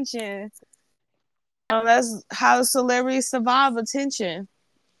attention. That's how celebrities survive attention.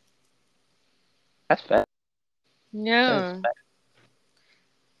 that's fast. That's Yeah. fast.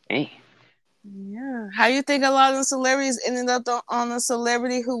 Dang. Yeah. How you think a lot of celebrities ended up on a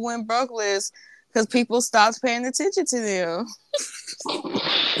celebrity who went broke list? Because people stopped paying attention to them.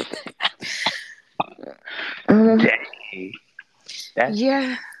 Dang. That's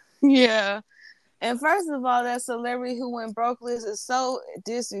Yeah. Yeah. And first of all, that celebrity who went broke list is so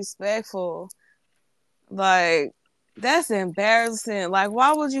disrespectful. Like, that's embarrassing. Like,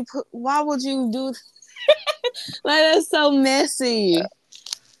 why would you do like that's so messy.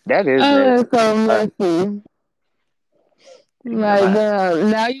 that is Oh, messy. that's so Uh, messy. ain't gonna Like, lie.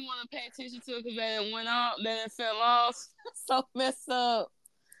 damn, now you want to pay attention to it because then it went off, then it fell off. So messed up.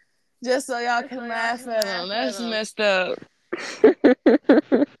 Just so y'all can laugh at them. That's messed up.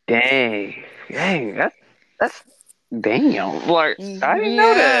 Dang, that's damn. Like I didn't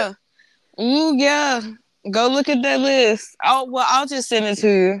know that. Yeah. Ooh, yeah. Go look at that list. I'll just send it to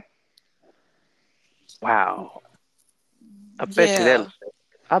you. Wow. I bet you that. Yeah.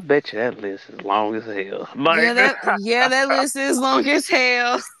 I bet you that list is long as hell. Yeah, Like, that list is long as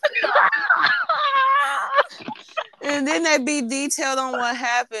hell. And then they be detailed on what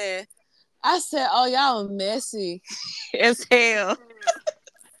happened. I said, "Oh, y'all messy as hell."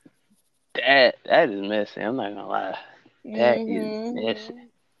 that is messy. I'm not gonna lie. That is Mm-hmm. messy.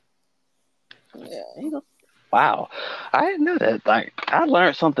 Yeah. Wow. I didn't know that. Like, I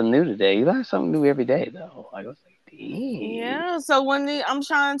learned something new today. You learn something new every day, though. Like, I was like, dang. Yeah. So I'm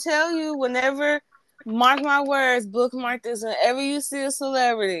trying to tell you, whenever, mark my words, bookmark this. Whenever you see a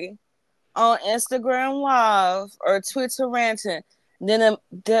celebrity on Instagram Live or Twitter ranting, then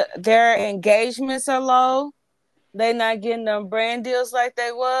their engagements are low. They not getting them brand deals like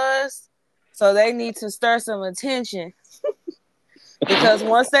they was. So they need to stir some attention. Because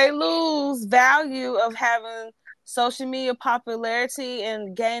once they lose value of having social media popularity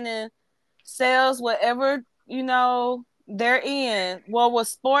and gaining sales, whatever, they're in. Well, with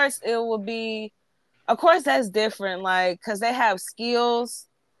sports, it will be, of course, that's different, like, because they have skills.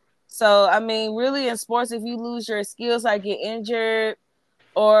 So, I mean, really in sports, if you lose your skills, like get injured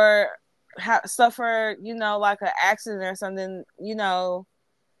or suffer, like an accident or something,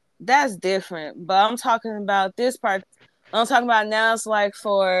 that's different. But I'm talking about this part. I'm talking about now, it's like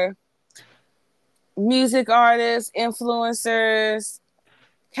for music artists, influencers,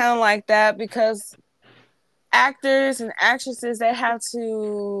 kind of like that, because actors and actresses, they're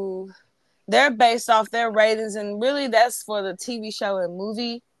based off their ratings, and really that's for the TV show and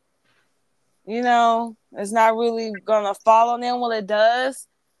movie. It's not really gonna fall on them. Well, it does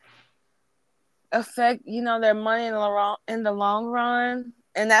affect, their money in the long run.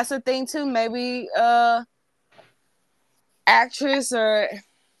 And that's the thing too. Maybe actress or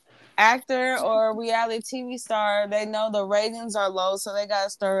actor or reality TV star, they know the ratings are low, so they gotta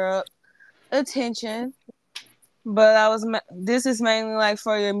stir up attention. But this is mainly like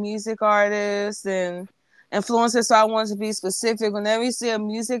for your music artists and influencers. So I want to be specific. Whenever you see a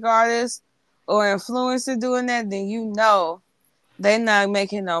music artist or influencer doing that, then they're not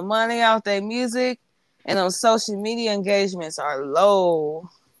making no money off their music, and those social media engagements are low.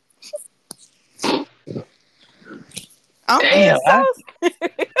 I'm being Damn,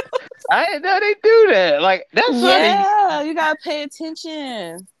 I didn't know they do that. Like, that's why they. yeah, you gotta pay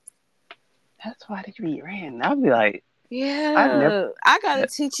attention. That's why they be ran. I'd be like, I never. Yeah, I gotta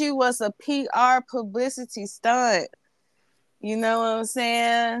teach you what's a PR publicity stunt. You know what I'm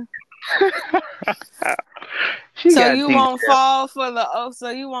saying? She So got you teach won't fall for the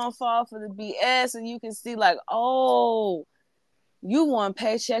BS, and you can see like, oh, you want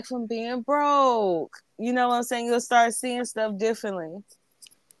paycheck from being broke. you know what I'm saying? You'll start seeing stuff differently.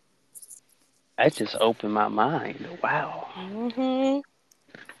 That just opened my mind. Wow. Mhm.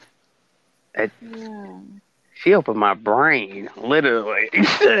 That, Yeah. she opened my brain, literally.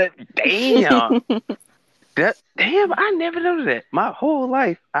 Damn. Damn, I never knew that. My whole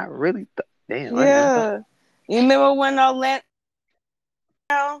life, I really damn, I never thought. Yeah. You remember when Orlando,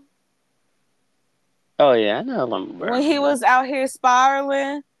 Oh yeah, I know Lumber when Baron. he was out here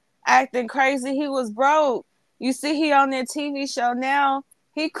spiraling, acting crazy? He was broke. You see, he on that TV show now.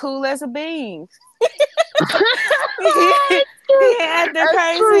 He cool as a bean. he, he ain't acting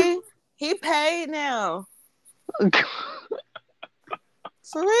That's true. crazy. He paid now.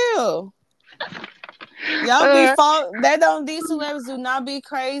 For real. Y'all be Uh, fault. That don't these celebrities do not be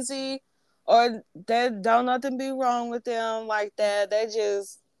crazy, or that don't nothing be wrong with them like that. They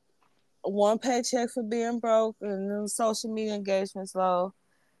just one paycheck for being broke and then social media engagement's low.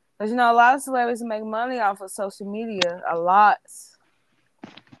 Cause you know a lot of celebrities make money off of social media, a lot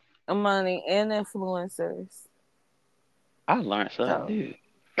of money, and influencers. I learned something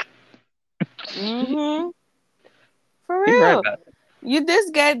So, new. for You right real. about You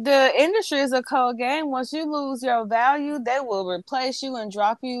just get the industry is a cold game. Once you lose your value, they will replace you and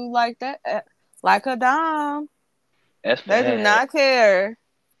drop you like that, like a dime. that's They do bad. not care.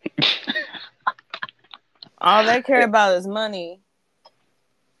 All they care about is money.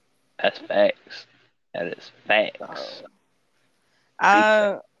 That's facts. That is facts. So, Big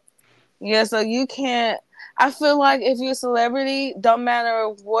facts. I yeah. So you can't. I feel like if you're a celebrity, don't matter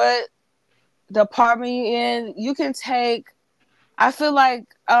what department you're in, you can take. I feel like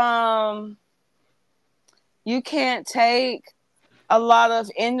you can't take a lot of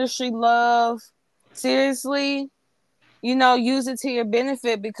industry love seriously. You know, use it to your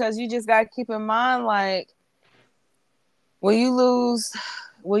benefit because you just got to keep in mind, like, when you lose,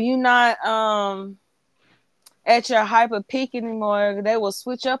 when you not at your hyper peak anymore, they will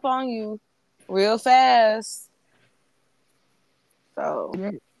switch up on you real fast. So,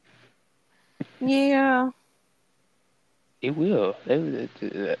 Yeah, yeah. it will.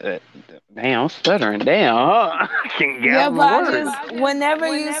 Damn, I'm stuttering. Damn, huh? I can get Yeah, out but my I words. just,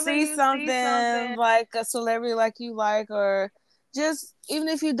 whenever you see something like a celebrity like you like, or just even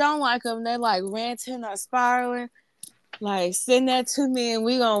if you don't like them, they're like ranting or spiraling, like send that to me and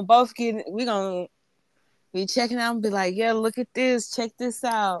we gonna be checking out and be like, yeah, look at this, check this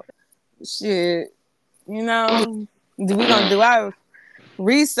out. Shit, you know, we gonna do our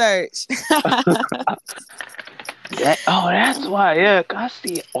research. That's why. Yeah, 'cause I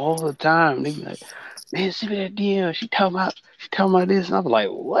see it all the time. They be like, man, see me that DM. She talking about this, and I'm like,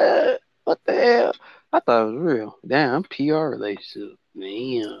 what? What the hell? I thought it was real. Damn, PR relationship.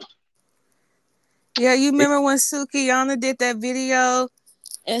 Man, Yeah, you it, remember when Sukiyana did that video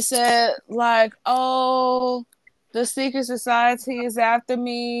and said like, "Oh, the secret society is after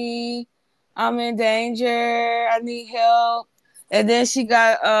me. I'm in danger. I need help." And then she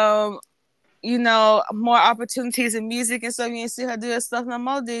got more opportunities in music and stuff. You didn't see her do that stuff no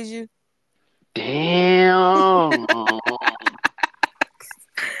more, did you? damn,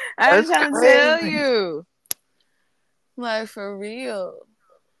 I'm that's trying to tell crazy. you. Like for real.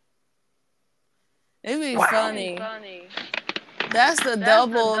 It'd be Wow. funny. That's the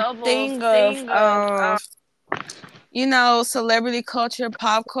double thing of celebrity culture,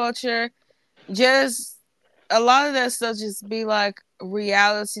 pop culture. Just a lot of that stuff just be like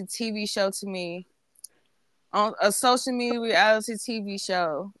reality TV show to me. On a social media reality TV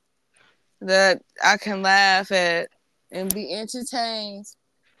show that I can laugh at and be entertained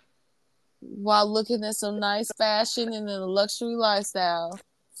while looking at some nice fashion and a luxury lifestyle.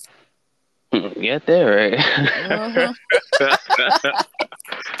 Get there right. Mm-hmm.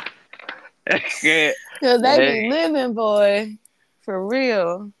 Yeah, Cause they be hey, living, boy, for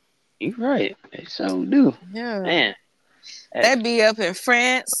real. you right. They so do. Yeah, Man, they that's be up in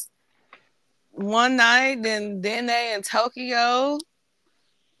France one night, then they in Tokyo.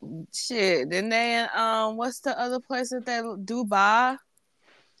 Shit, then they in what's the other place that they Dubai?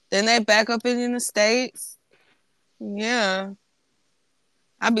 Then they back up in the States. Yeah,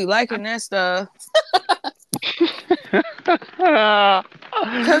 I be liking that stuff.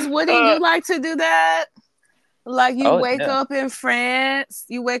 Cause wouldn't uh, you like to do that? Like oh yeah,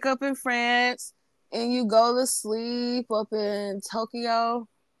 you wake up in France, and you go to sleep up in Tokyo.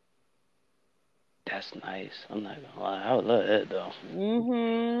 that's nice. I'm not gonna lie. I would love that though.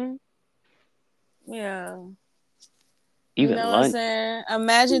 Mm-hmm. Yeah. You Even know what I'm lunch. saying?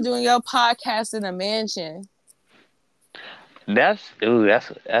 Imagine doing your podcast in a mansion. That's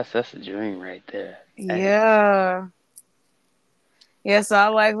a dream right there. That is. Yeah. Yeah, so I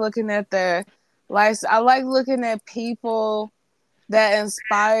like looking at Like I like looking at people that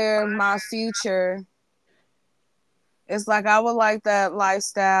inspire my future. It's like I would like that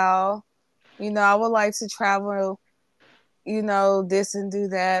lifestyle. I would like to travel, this and do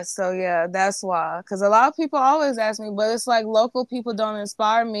that. So yeah, that's why. Because a lot of people always ask me, but it's like local people don't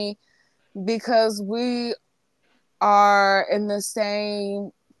inspire me because we are in the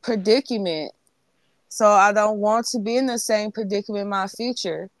same predicament. So I don't want to be in the same predicament in my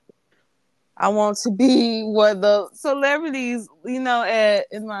future. I want to be what the celebrities, in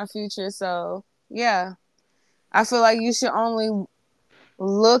my future. So yeah, I feel like you should only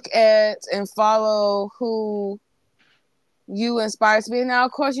look at and follow who you inspire to be. Now,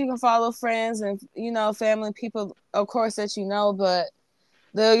 of course, you can follow friends and family, people, of course, that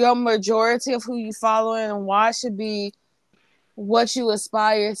but your majority of who you follow and why should be what you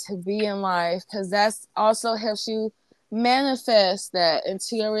aspire to be in life, because that's also helps you manifest that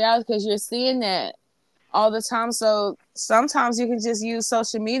into your reality because you're seeing that all the time. So sometimes you can just use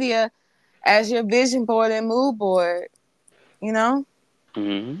social media as your vision board and mood board, you know?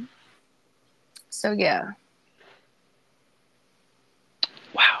 Mm-hmm. So yeah.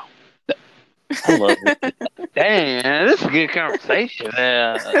 Wow. I love it. Damn, this is a good conversation.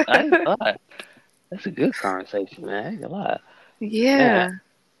 I ain't thought. That's a good conversation, man. I ain't gonna lie. Man, Yeah.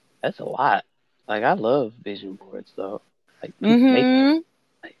 that's a lot. Like, I love vision boards, though. Like, people make them. Mm-hmm.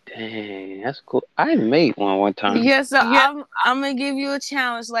 Like, dang, that's cool. I made one time. Yeah, so I'm gonna give you a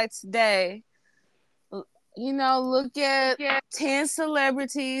challenge like today. Look at 10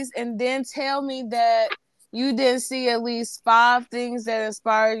 celebrities and then tell me that you didn't see at least 5 things that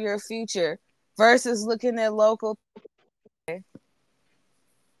inspire your future versus looking at local. And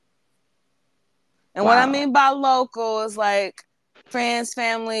what I Wow. mean by local is like friends,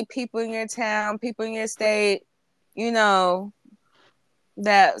 family, people in your town, people in your state, you know,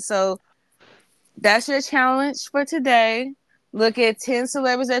 that. So that's your challenge for today. Look at 10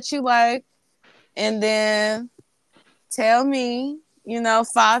 celebrities that you like and then tell me,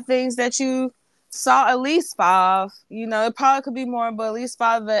 5 things that you saw, at least 5. It probably could be more, but at least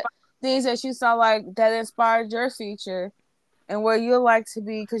 5 things that you saw like that inspired your future and where you'll like to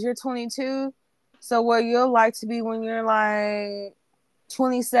be because you're 22. So where you'll like to be when you're like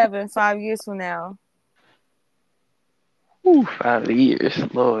 27, 5 years from now. Ooh, 5 years,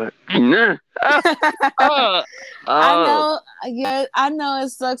 Lord. Nah. Oh, I oh, know, yeah, I know it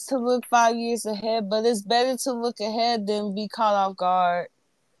sucks to look 5 years ahead, but it's better to look ahead than be caught off guard.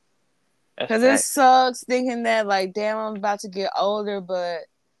 that's Because it facts. sucks thinking that, like, damn, I'm about to get older, but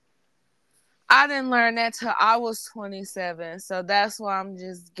I didn't learn that till I was 27. So that's why I'm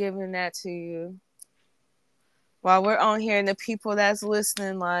just giving that to you. While we're on here and the people that's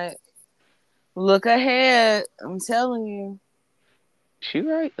listening, like, look ahead. I'm telling you. She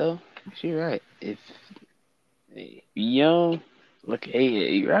right, though. She right. If you young, look ahead.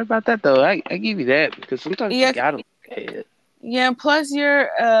 You right about that, though. I give you that because sometimes you Yeah, gotta look ahead. yeah. Plus,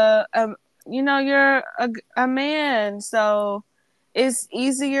 you're a man, so it's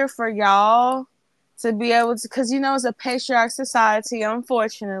easier for y'all to be able to, because it's a patriarch society,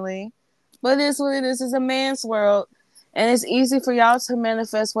 unfortunately. But it is what it is. It's a man's world, and it's easy for y'all to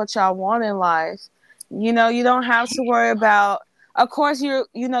manifest what y'all want in life. You don't have to worry about. Of course, you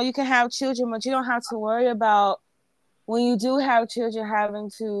can have children, but you don't have to worry about when you do have children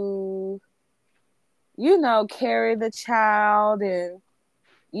having to, carry the child and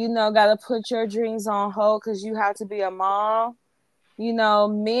got to put your dreams on hold because you have to be a mom.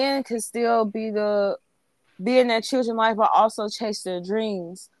 Men can still be in their children's life, but also chase their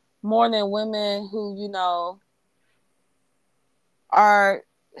dreams more than women who, are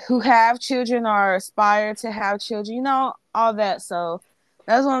who have children or aspire to have children, all that. So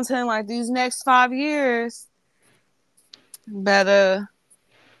that's what I'm saying. Like these next 5 years, better.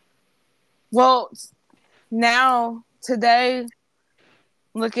 Well, now today,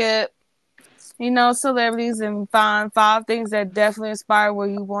 look at celebrities and find 5 things that definitely inspire where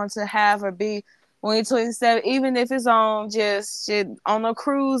you want to have or be when you're 27, even if it's on just shit on a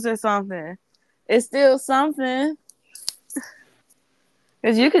cruise or something. It's still something.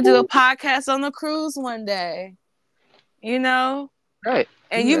 Because you could do a podcast on the cruise one day, you know? Right.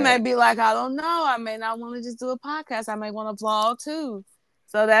 And You you may right. be like, I don't know. I may not want to just do a podcast. I may want to vlog too.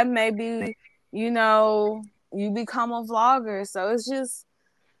 So that may be, you become a vlogger. So it's just,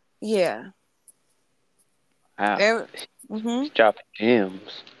 yeah. Wow. Mm-hmm. She's dropping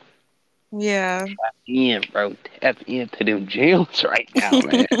gems. Yeah. Tap in, bro. Tap into them gems right now,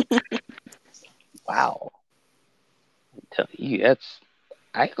 man. Wow. I'm telling you, that's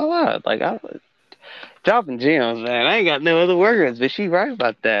I ain't gonna lie. Like dropping gems, man. I ain't got no other words, but she right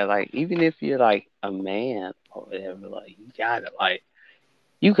about that. Like, even if you're like a man or whatever, like you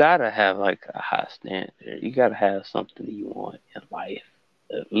gotta have like a high standard. You gotta have something you want in life,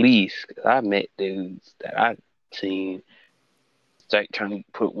 at least. 'Cause I met dudes that I seen like trying to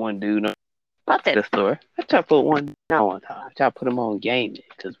put one dude on. Not that the store. I tried to put one down one time. I tried to put him on gaming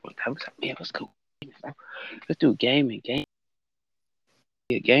because one time I was like, man, let's go. Let's do gaming.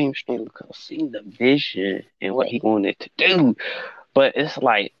 A game stream because seeing the vision and what he wanted to do. But it's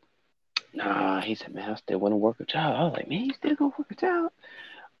like, nah, he said, man, I still want to work a job. I was like, man, you still gonna work a job?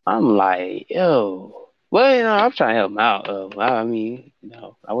 I'm like, yo. Well, I'm trying to help him out. I mean,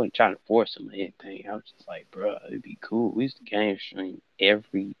 I wasn't trying to force him or anything. I was just like, bro, it'd be cool. We used to game stream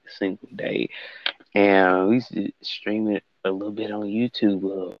every single day. And we used to stream it a little bit on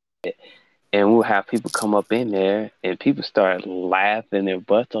YouTube. And we'll have people come up in there, and people start laughing their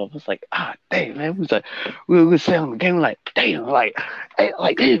butts off. It's like, damn, man. We was selling the game, like, damn, damn,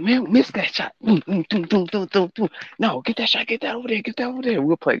 man, we missed that shot. No, get that shot, get that over there.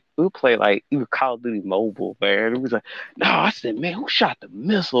 We'll play like even Call of Duty Mobile, man. It was like, no, I said, man, who shot the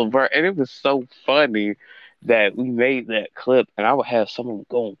missile, bro? And it was so funny that we made that clip, and I would have someone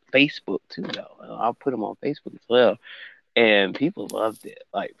go on Facebook too, though. I'll put them on Facebook as well. And people loved it.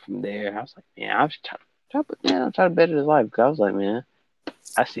 Like from there, I was like, man, I was I'm trying to better his life. Because I was like, man,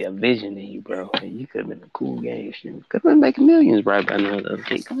 I see a vision in you, bro. And you could have been a cool game streamer. Could have been making millions right by now.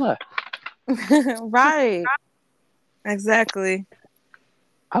 Come on. Right. Exactly.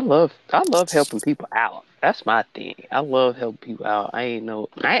 I love helping people out. That's my thing. I love helping people out. I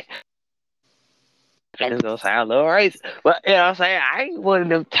just gonna sound a little racist, but you know what I'm saying? I ain't one of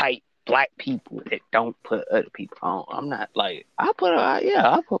them type black people that don't put other people on. I'm not like I put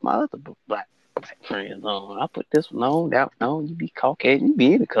my other black friends on. I put this one on, that one on. You be Caucasian, you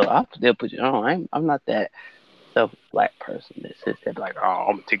be any color. I still put you on. I'm not that self black person that sits there like, oh,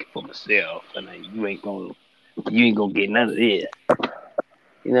 I'm gonna take it for myself, and like, you ain't gonna get none of this.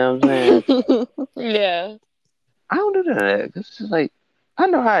 You know what I'm saying? Yeah. I don't do that. It's just like I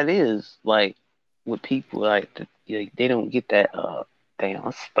know how it is. Like with people, they don't get that. Damn,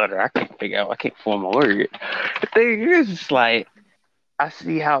 I stutter. I can't figure out. I can't form a word. The thing is, it's like I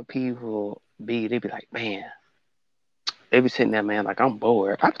see how people be. They be like, man. They be sitting there, man. Like I'm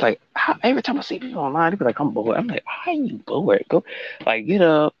bored. I was like, every time I see people online, they be like, I'm bored. I'm like, how you bored? Go, like, get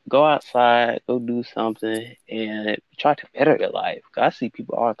up, go outside, go do something, and try to better your life. 'Cause I see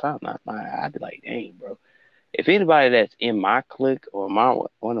people all the time. I be like, dang, bro. If anybody that's in my clique or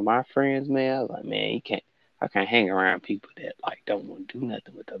one of my friends, man, I was like, man, I can't hang around people that like don't want to do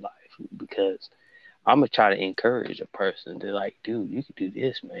nothing with their life because I'm gonna try to encourage a person to like, dude, you can do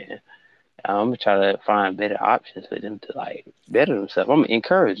this, man. I'm gonna try to find better options for them to like better themselves. I'm gonna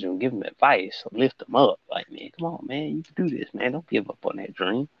encourage them, give them advice, lift them up. Like, man, come on, man, you can do this, man. Don't give up on that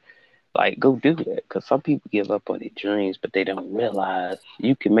dream. Like, go do that. Because some people give up on their dreams, but they don't realize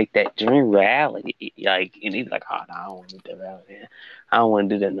you can make that dream reality. Like, and he's like, oh, no, I don't want to do that reality. I don't want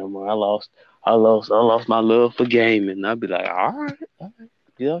to do that no more. I lost my love for gaming. And I'd be like, all right.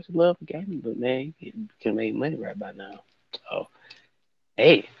 You lost your love for gaming, but man, you can make money right by now. So,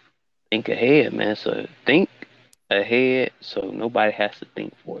 hey, think ahead, man. So think ahead so nobody has to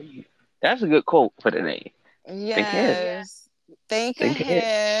think for you. That's a good quote for today. Think ahead. Yes. Think Think ahead.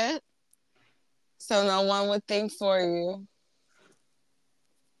 ahead so no one would think for you.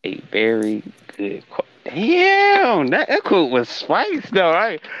 A very good quote. Damn, that quote was spice though.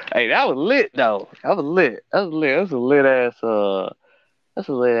 Right? Hey, that was lit though. That was lit. That's a lit ass. That's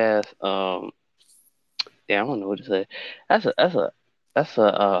a lit ass. Yeah, I don't know what to say. That's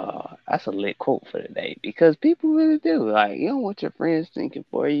a lit quote for today because people really do. Like, you don't want your friends thinking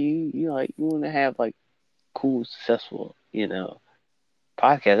for you. You want to have like cool, successful,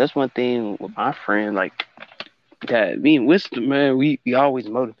 podcast. That's one thing with my friend. Like, that me and Wisdom, man, we always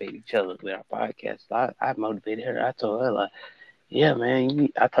motivate each other with our podcast. I motivated her. I told her like, yeah, man.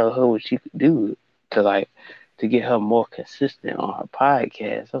 I told her what she could do to like to get her more consistent on her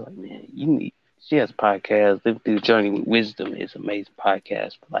podcast. I was like, man, you need. She has a podcast, Live Through the Journey with Wisdom. It's an amazing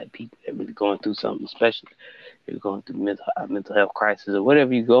podcast for like people that really going through something, especially if you're going through mental health crisis or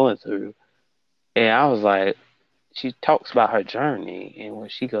whatever you're going through. And I was like, she talks about her journey and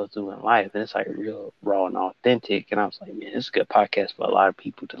what she goes through in life, and it's like real raw and authentic. And I was like, man, this is a good podcast for a lot of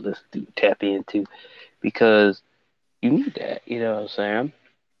people to listen to, tap into, because you need that. You know what I'm saying?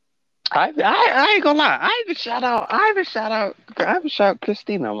 I ain't gonna lie. I even shout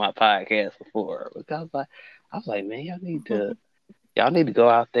Christina on my podcast before because I was like, man, y'all need to go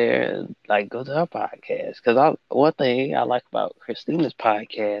out there and like go to her podcast because one thing I like about Christina's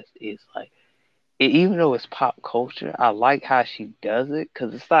podcast is like even though it's pop culture, I like how she does it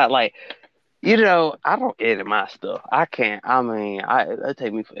because it's not like I don't edit my stuff. I can't. I mean, it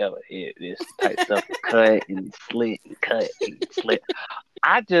take me forever to edit this type stuff and cut and slit and cut and slit.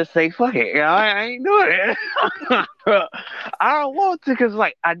 I just say fuck it. I ain't doing it. I don't want to because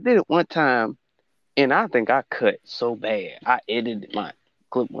like I did it one time and I think I cut so bad. I edited my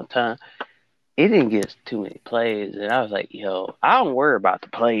clip one time. It didn't get too many plays, and I was like, "Yo, I don't worry about the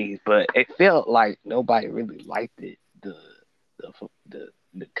plays," but it felt like nobody really liked it. The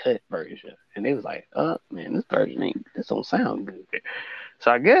the cut version, and they was like, "Oh man, this version ain't. This don't sound good."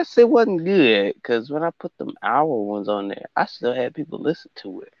 So I guess it wasn't good because when I put them hour ones on there, I still had people listen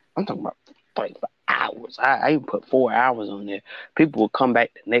to it. I'm talking about like for hours. I even put 4 hours on there. People would come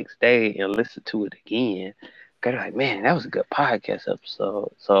back the next day and listen to it again. They're like, man, that was a good podcast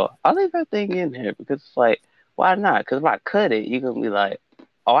episode. So I leave everything in here because it's like, why not? Because if I cut it, you're gonna be like,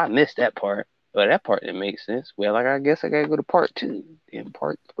 oh, I missed that part. Well, that part didn't make sense. Well, like I guess I gotta go to part two, then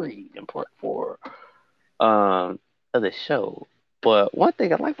part three, then part four, of the show. But one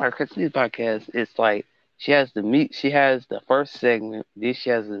thing I like about Christina's podcast is like she has the first segment, then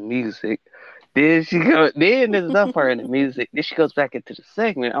she has the music, then there's another part in the music, then she goes back into the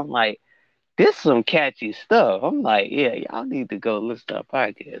segment. I'm like, this some catchy stuff. I'm like, yeah, y'all need to go listen to our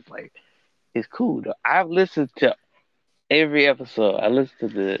podcast. Like, it's cool though. I've listened to every episode. I listened to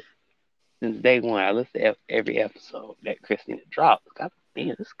the since day one. I listened to every episode that Christina drops. God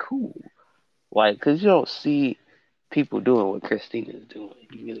damn, it's cool. Like, cause you don't see people doing what Christina's doing.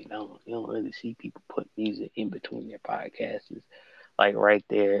 You really don't. You don't really see people put music in between their podcasts, like right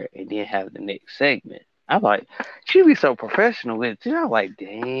there, and then have the next segment. I'm like, she be so professional with it. I'm like,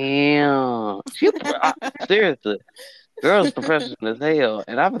 damn. Seriously, girl's professional as hell.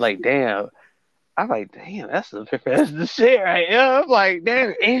 And I'm like, damn. I'm like, damn, that's a professional shit right here. I'm like,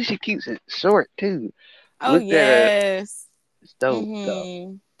 damn. And she keeps it short, too. Oh Looked at her. yes. It's dope, though.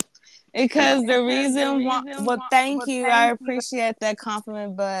 Mm-hmm. And Because the reason why, well, thank you. I appreciate that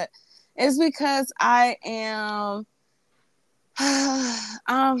compliment, but it's because I am,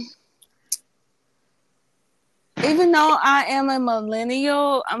 um, even though I am a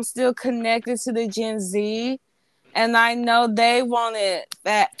millennial, I'm still connected to the Gen Z, and I know they want it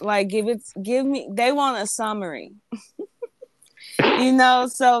that like give me. They want a summary,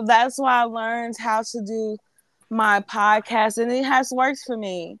 So that's why I learned how to do my podcast, and it has worked for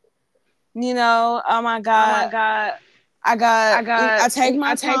me. Oh my God, I take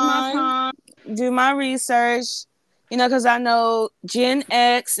my time, do my research, because I know Gen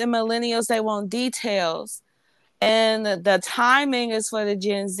X and millennials, they want details. And the timing is for the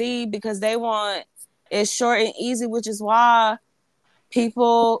Gen Z because they want it short and easy, which is why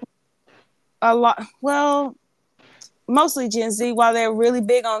people mostly Gen Z, while they're really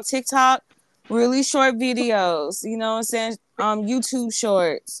big on TikTok, really short videos, you know what I'm saying? YouTube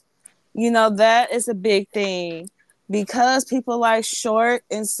shorts. That is a big thing because people like short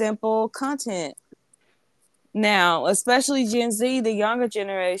and simple content now, especially Gen Z, the younger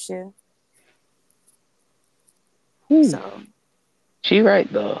generation. Ooh, So she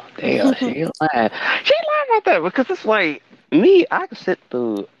right, though. Damn, she lying. She lying about that because it's like, me, I could sit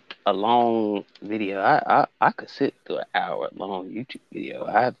through a long video. I could sit through an hour long YouTube video.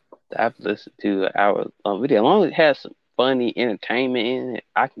 I've listened to an hour long video. As long as it has some funny entertainment in it,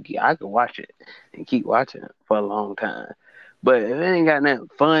 I can watch it and keep watching it for a long time. But if it ain't got nothing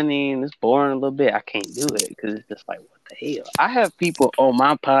funny and it's boring a little bit, I can't do it because it's just like, what the hell? I have people on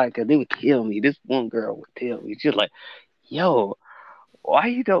my podcast, they would tell me. This one girl would tell me, she's like, yo, why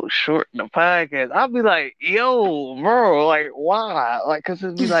you don't shorten the podcast? I'll be like, yo, bro, like, why? Like, cause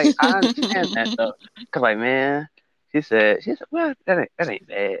it'd be like, I understand that though. Cause like, man, she said, well, that ain't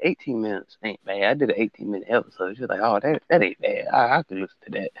bad. 18 minutes ain't bad. I did an 18-minute episode. She's like, oh, that ain't bad. I could listen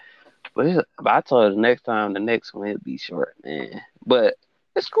to that. But I told her the next one it'll be short, man. But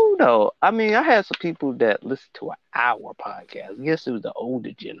it's cool though. I mean, I had some people that listen to an hour podcast. I guess it was the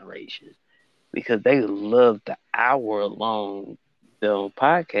older generation because they love the hour long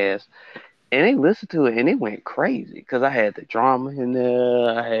podcast, and they listened to it and it went crazy because I had the drama in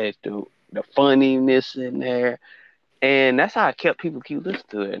there, I had the funniness in there, and that's how I kept people keep listening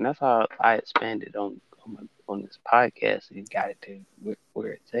to it, and that's how I expanded on this podcast and got it to where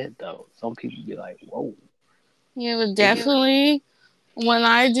it's at though. Some people be like, "Whoa." yeah, but definitely when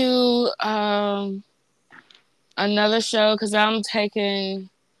I do another show, because I'm taking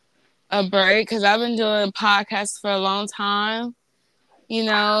a break because I've been doing podcasts for a long time, and even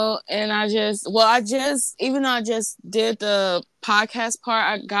though I just did the podcast part,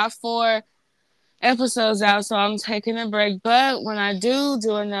 I got 4 episodes out, so I'm taking a break. But when I do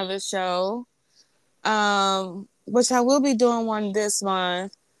another show, which I will be doing one this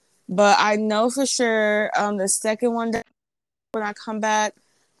month. But I know for sure the second one that when I come back,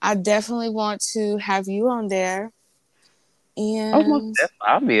 I definitely want to have you on there. Oh, most And definitely.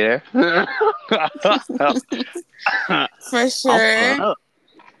 I'll be there. for I'm pulling sure. up.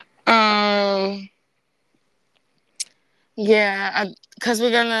 Um yeah, because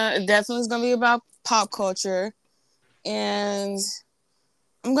we're gonna definitely it's gonna be about pop culture. And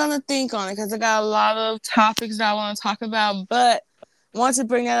I'm gonna think on it because I got a lot of topics that I want to talk about, but I want to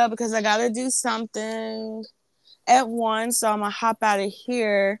bring that up because I gotta do something at one, so I'm gonna hop out of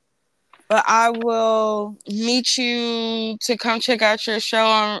here. But I will meet you to come check out your show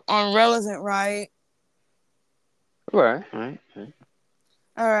on Relevant, right? Right.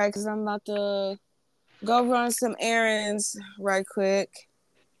 All right, because I'm about to go run some errands right quick.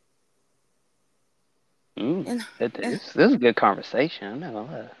 And, and This is a good conversation. I'm not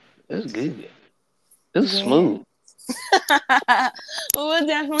gonna lie. This is good. This is yeah, smooth. we'll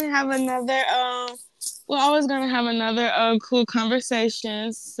definitely have another. We're always gonna have another cool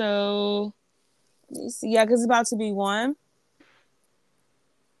conversation. So let me see. Yeah, because it's about to be one.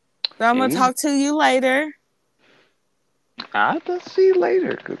 So I'm gonna Yeah. talk to you later. I'll just see you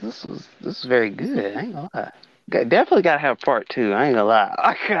later because this is very good. I ain't gonna lie. Definitely gotta have part two. I ain't gonna lie.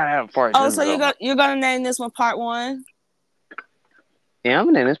 I gotta have part Oh, two. so you're gonna name this one part one? Yeah,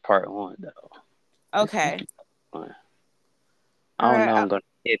 I'm in this part one though. This Okay. one. All I don't right. know. I'm gonna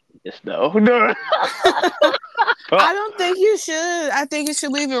hit this though. No. I don't think you should. I think you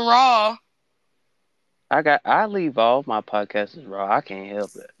should leave it raw. I leave all my podcasts raw. I can't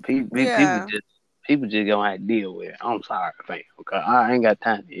help it. Yeah. People just gonna have to deal with it. I'm sorry, fam. Okay, I ain't got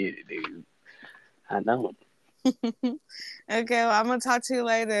time to edit, dude. I don't. Okay, well, I'm gonna talk to you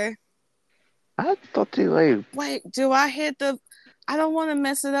later. I'll talk to you later. Wait, do I hit the? I don't want to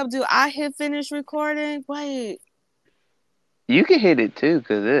mess it up. Do I hit finish recording? Wait, You can hit it too,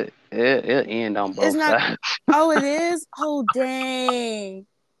 cause it'll end on it's both not. sides. Oh, it is. Oh, dang!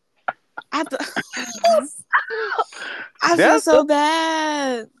 I th- I feel That's so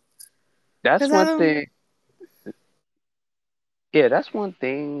bad that's because I one don't. thing. Yeah, that's one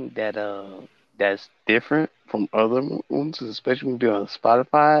thing that's different from other ones, especially when you're on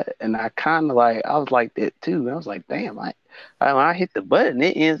Spotify. And I kind of like I was like that too. I was like, damn, when I hit the button,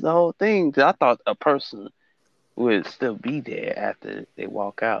 it ends the whole thing. 'Cause I thought a person would still be there after they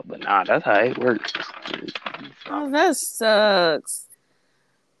walk out, but nah, that's how it works. Oh, that sucks.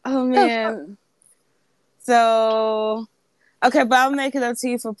 Oh That's man. So okay, but I'll make it up to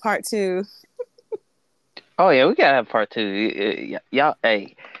you for part two. Oh yeah, we gotta have part two. Y'all,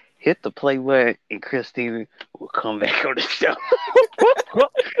 hey, hit the play button, and Christina will come back on the show.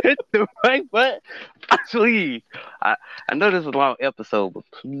 Hit the play button, please. I I know this is a long episode, but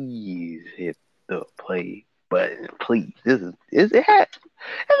please hit the play button, please. It was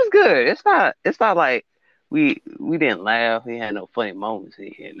good. It's not like we didn't laugh. We had no funny moments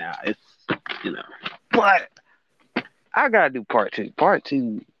in here. Now you know, but I gotta do part two. Part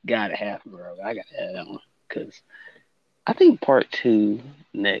two gotta happen, bro. I gotta have that one because. I think part two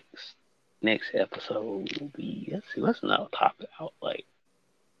next episode will be. Let's see, what's another topic out like?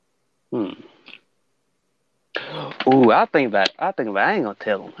 Hmm. Ooh, I think about. I ain't gonna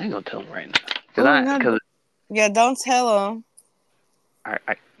tell them. I ain't gonna tell them right now Oh no, because yeah, don't tell them.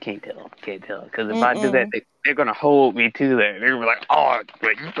 I can't tell them. Can't tell them because if I do that, Mm-mm. they're gonna hold me to that. They're gonna be like, oh,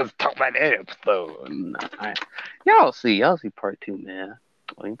 but you supposed to talk about that episode. Nah, y'all see part two, man.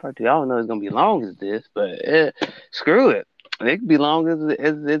 I mean, part two. I don't know it's gonna be long as this, but screw it. It can be long as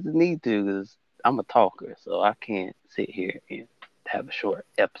it need to because I'm a talker, so I can't sit here and have a short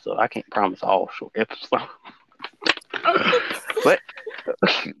episode. I can't promise all short episodes. but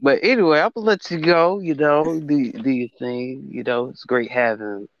but anyway, I'm gonna let you go. Do your thing. It's great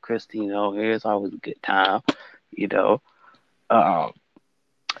having Christine on here. It's always a good time. You know, um,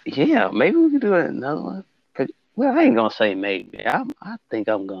 yeah, maybe we could do another one. Well, I ain't gonna say maybe. I think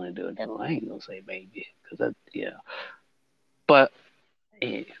I'm gonna do another one. I ain't gonna say maybe because yeah. But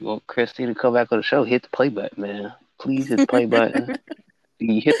if you want Christine to come back on the show, hit the play button, man. Please hit the play button.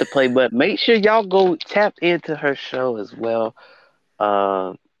 You hit the play button. Make sure y'all go tap into her show as well.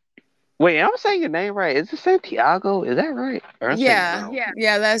 Um, Wait, I'm saying your name right. Is it Santiago? Is that right? Or I'm saying it Yeah, wrong?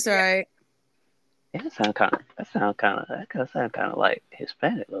 yeah, that's Yeah. right. Yeah, that kind of sound kind of like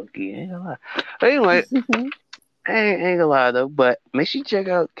Hispanic, low key. Ain't gonna lie. But anyway, ain't gonna lie though. But make sure you check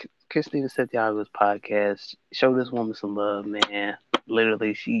out Christina Santiago's podcast. Show this woman some love, man.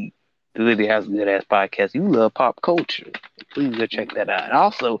 Literally, she literally has a good ass podcast. You love pop culture. Please go check that out. And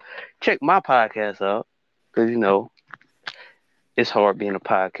also check my podcast out because It's hard being a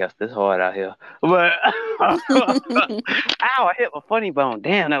podcast. It's hard out here. But ow, I hit my funny bone.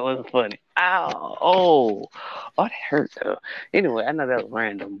 Damn, that wasn't funny. Ow. Oh, that hurt though. Anyway, I know that was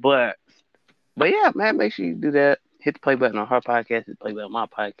random. But yeah, man, make sure you do that. Hit the play button on her podcast, hit the play button on my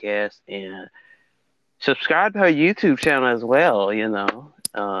podcast, and subscribe to her YouTube channel as well, you know.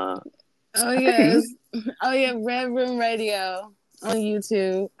 Oh I think her yes. Oh yeah, Red Room Radio on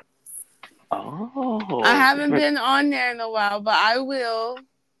YouTube. I Oh, haven't been on there in a while, but I will.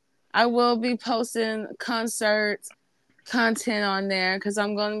 I will be posting concert content on there because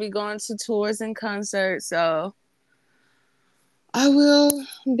I'm going to be going to tours and concerts. So I will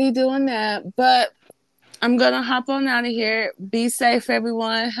be doing that. But I'm going to hop on out of here. Be safe,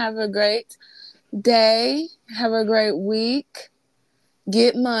 everyone. Have a great day. Have a great week.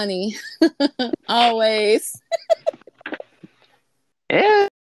 Get money. Always. yeah.